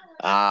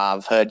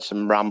 I've heard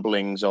some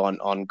rumblings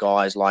on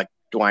guys like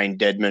Dwayne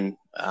Dedman,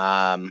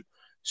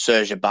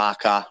 Serge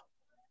Ibaka.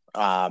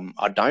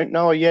 I don't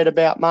know yet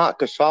about Marc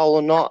Gasol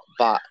or not,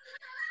 but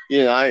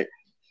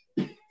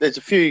there's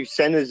a few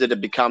centers that are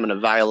becoming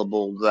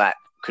available that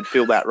could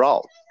fill that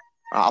role.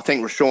 I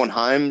think Rashawn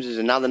Holmes is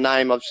another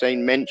name I've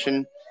seen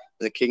mentioned.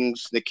 The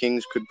Kings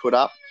could put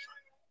up.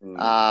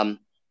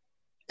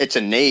 It's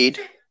a need,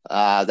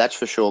 that's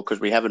for sure, because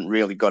we haven't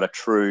really got a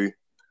true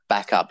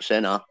backup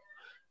center.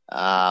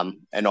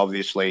 And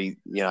obviously,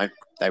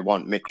 they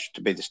want Mitch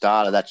to be the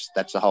starter. That's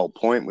the whole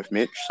point with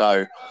Mitch.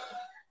 So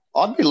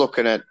I'd be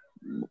looking at,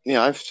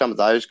 some of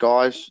those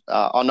guys.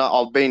 I know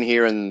I've been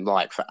hearing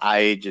for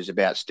ages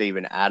about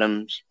Steven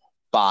Adams,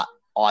 but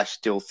I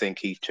still think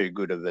he's too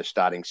good of a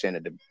starting center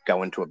to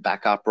go into a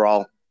backup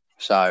role.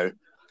 So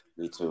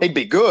Me too. He'd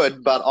be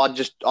good, but I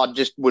just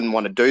wouldn't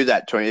want to do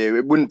that to him.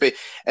 It wouldn't be.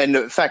 And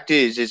the fact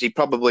is he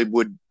probably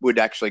would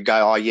actually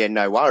go, oh yeah,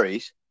 no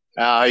worries.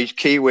 He's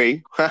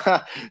Kiwi,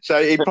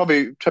 so he'd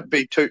probably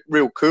be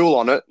real cool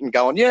on it and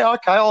going, yeah,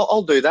 okay,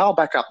 I'll do that. I'll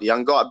back up the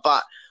young guy,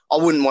 but I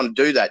wouldn't want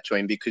to do that to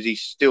him because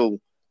he's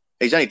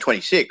only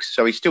 26,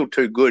 so he's still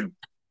too good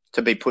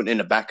to be put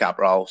in a backup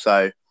role.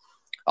 So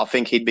I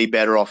think he'd be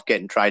better off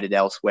getting traded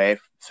elsewhere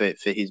for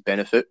his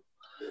benefit.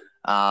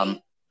 But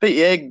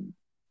yeah,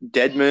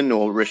 Dedman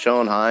or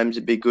Rashawn Holmes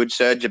would be good.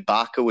 Serge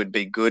Ibaka would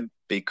be good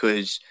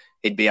because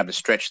he'd be able to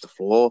stretch the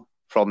floor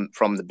from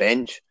the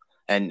bench,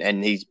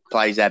 and he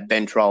plays that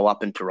bench role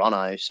up in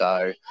Toronto.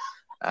 So,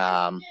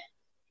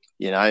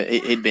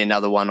 he'd be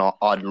another one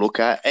I'd look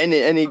at, and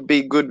he'd be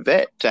a good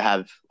vet to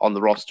have on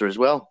the roster as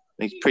well.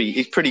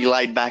 He's pretty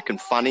laid back and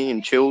funny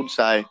and chilled,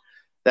 so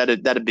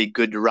that'd be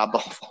good to rub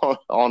off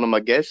on him, I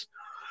guess.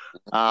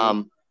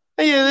 Yeah,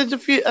 there's a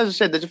few. As I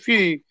said, there's a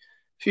few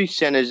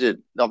centers that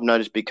I've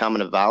noticed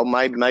becoming available.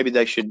 Maybe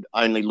they should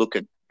only look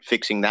at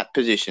fixing that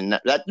position.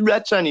 That's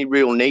the only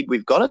real need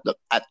we've got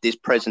at this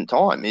present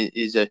time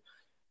is a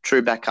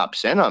true backup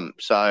center.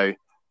 So,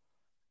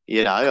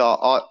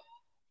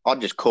 I'd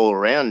just call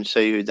around and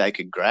see who they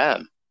could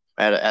grab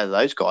out of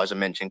those guys I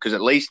mentioned, because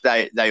at least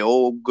they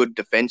all good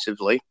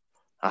defensively.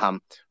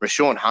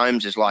 Rashawn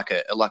Holmes is like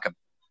a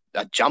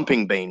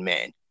jumping bean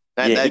man.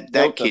 That Yeah, he that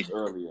that killed us kid,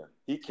 earlier.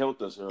 He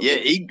killed us yeah,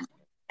 earlier.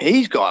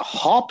 he's got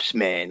hops,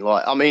 man.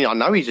 Like, I mean, I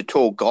know he's a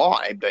tall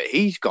guy, but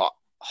he's got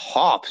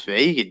hops. Man.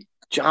 He could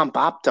jump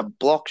up to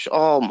blocks.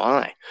 Oh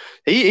my,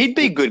 he'd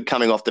be good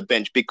coming off the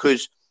bench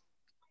because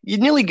you'd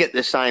nearly get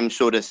the same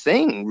sort of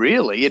thing.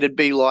 Really, it'd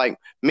be like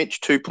Mitch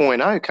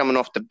 2.0 coming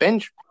off the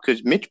bench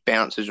because Mitch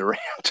bounces around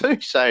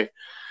too. So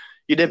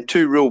you'd have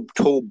two real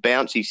tall,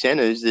 bouncy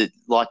centers that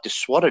like to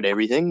swat at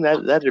everything.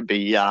 That'd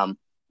be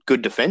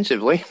good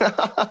defensively.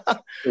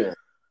 Yeah.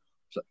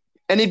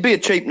 And he'd be a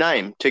cheap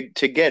name to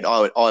get,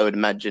 I would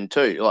imagine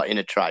too, like in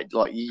a trade.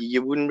 Like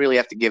you wouldn't really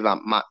have to give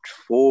up much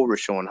for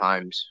Rashawn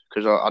Holmes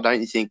because I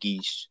don't think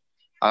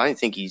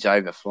he's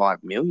over 5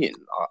 million.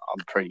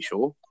 I'm pretty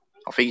sure.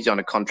 I think he's on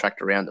a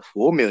contract around the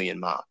 4 million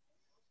mark.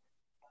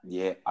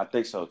 Yeah, I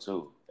think so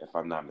too, if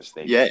I'm not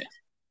mistaken. Yeah.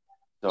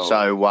 So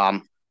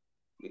So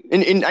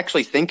in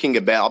actually thinking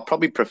about, I'd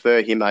probably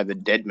prefer him over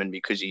Deadman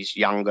because he's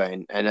younger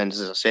and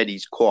as I said,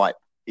 he's quite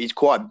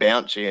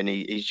bouncy and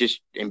he's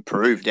just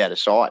improved out of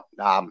sight,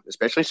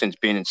 especially since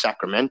being in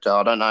Sacramento.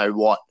 I don't know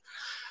what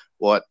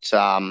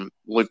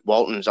Luke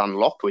Walton's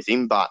unlocked with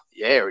him, but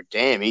yeah,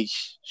 damn,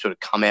 he's sort of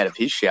come out of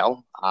his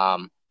shell.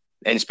 And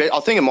I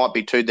think it might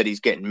be too that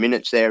he's getting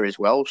minutes there as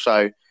well.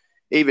 So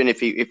even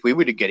if we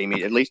were to get him,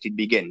 at least he'd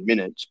be getting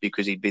minutes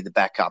because he'd be the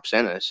backup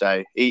center.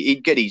 So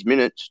he'd get his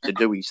minutes to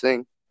do his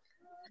thing.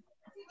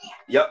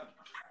 yep,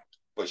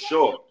 for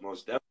sure,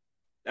 most definitely.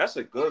 That's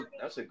a good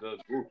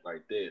group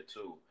right there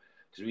too,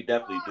 because we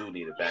definitely do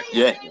need a backup.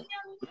 Yeah.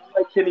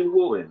 Like Kenny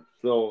Wooden.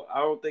 So I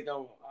don't think I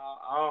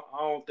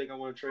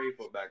want to trade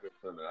for a backup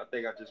center. I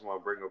think I just want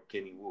to bring up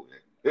Kenny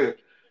Wooden.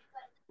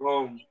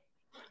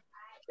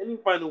 Any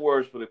final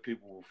words for the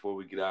people before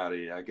we get out of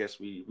here? I guess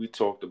we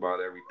talked about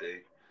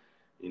everything.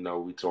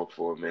 We talked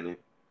for a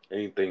minute.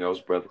 Anything else,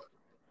 brother?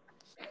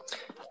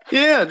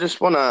 Yeah, I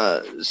just want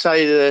to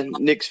say to the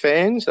Knicks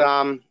fans,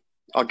 I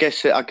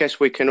guess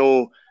we can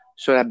all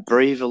sort of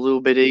breathe a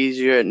little bit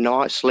easier at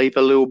night, sleep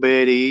a little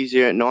bit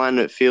easier at night, and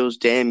it feels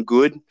damn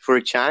good for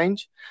a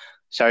change.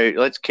 So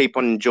let's keep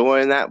on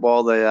enjoying that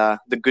while the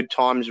good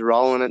times are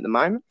rolling at the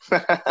moment.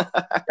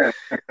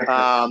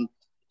 um,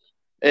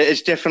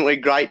 it's definitely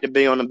great to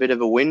be on a bit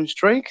of a win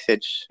streak.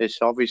 It's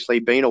obviously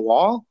been a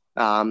while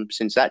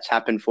since that's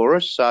happened for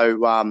us.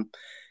 So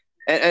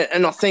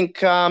and I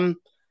think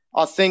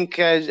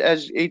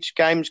as each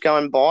game's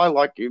going by,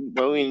 like,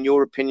 well, in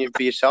your opinion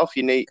for yourself,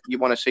 you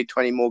want to see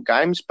 20 more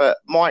games. But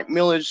Mike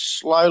Miller's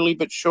slowly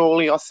but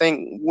surely, I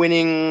think,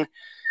 winning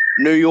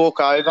New York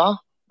over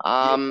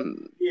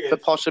for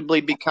possibly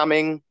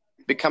becoming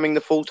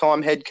the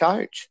full-time head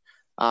coach.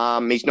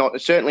 He's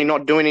certainly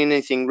not doing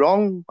anything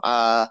wrong.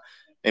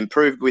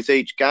 Improved with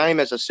each game,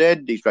 as I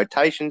said. His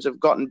rotations have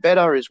gotten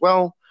better as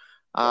well.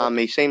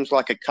 He seems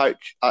like a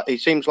coach.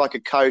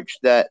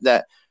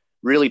 That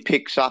really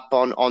picks up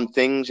on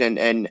things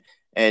and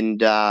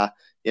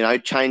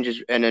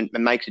changes and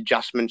makes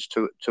adjustments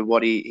to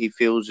what he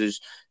feels is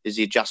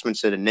the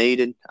adjustments that are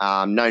needed.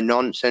 No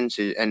nonsense,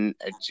 and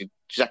it's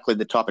exactly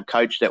the type of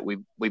coach that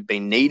we've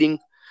been needing.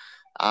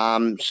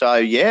 So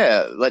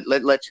yeah,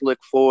 let's look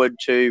forward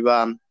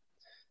to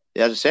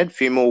as I said, a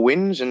few more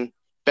wins and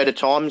better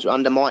times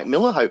under Mike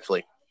Miller,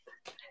 hopefully.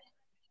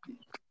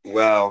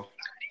 Well,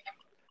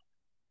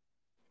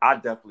 I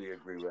definitely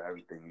agree with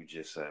everything you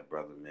just said,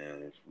 brother,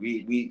 man.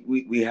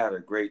 We had a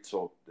great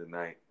talk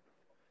tonight.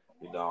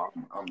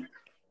 I'm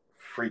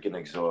freaking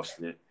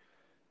exhausted.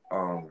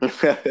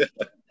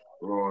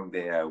 Long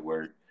day at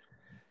work.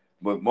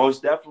 But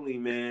most definitely,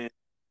 man,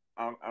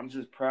 I'm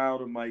just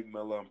proud of Mike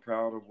Miller. I'm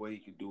proud of what he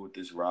can do with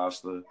this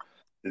roster.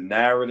 The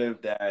narrative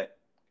that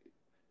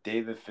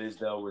David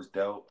Fizdale was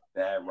dealt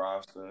that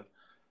roster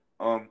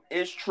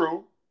is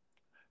true.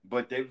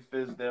 But David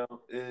Fizdale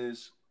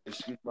is,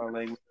 excuse my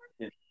language,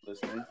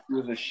 listening. He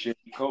was a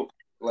shitty coach.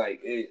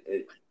 Like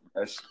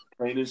that's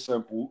plain and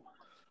simple.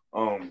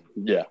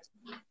 Yeah.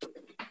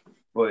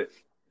 But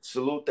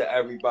salute to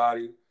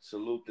everybody.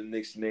 Salute the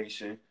Knicks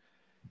Nation.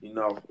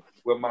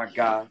 With my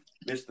guy,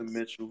 Mr.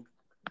 Mitchell,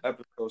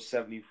 episode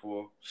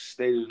 74,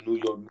 State of the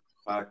New York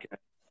podcast.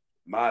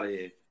 I'm out of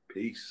here.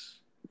 Peace.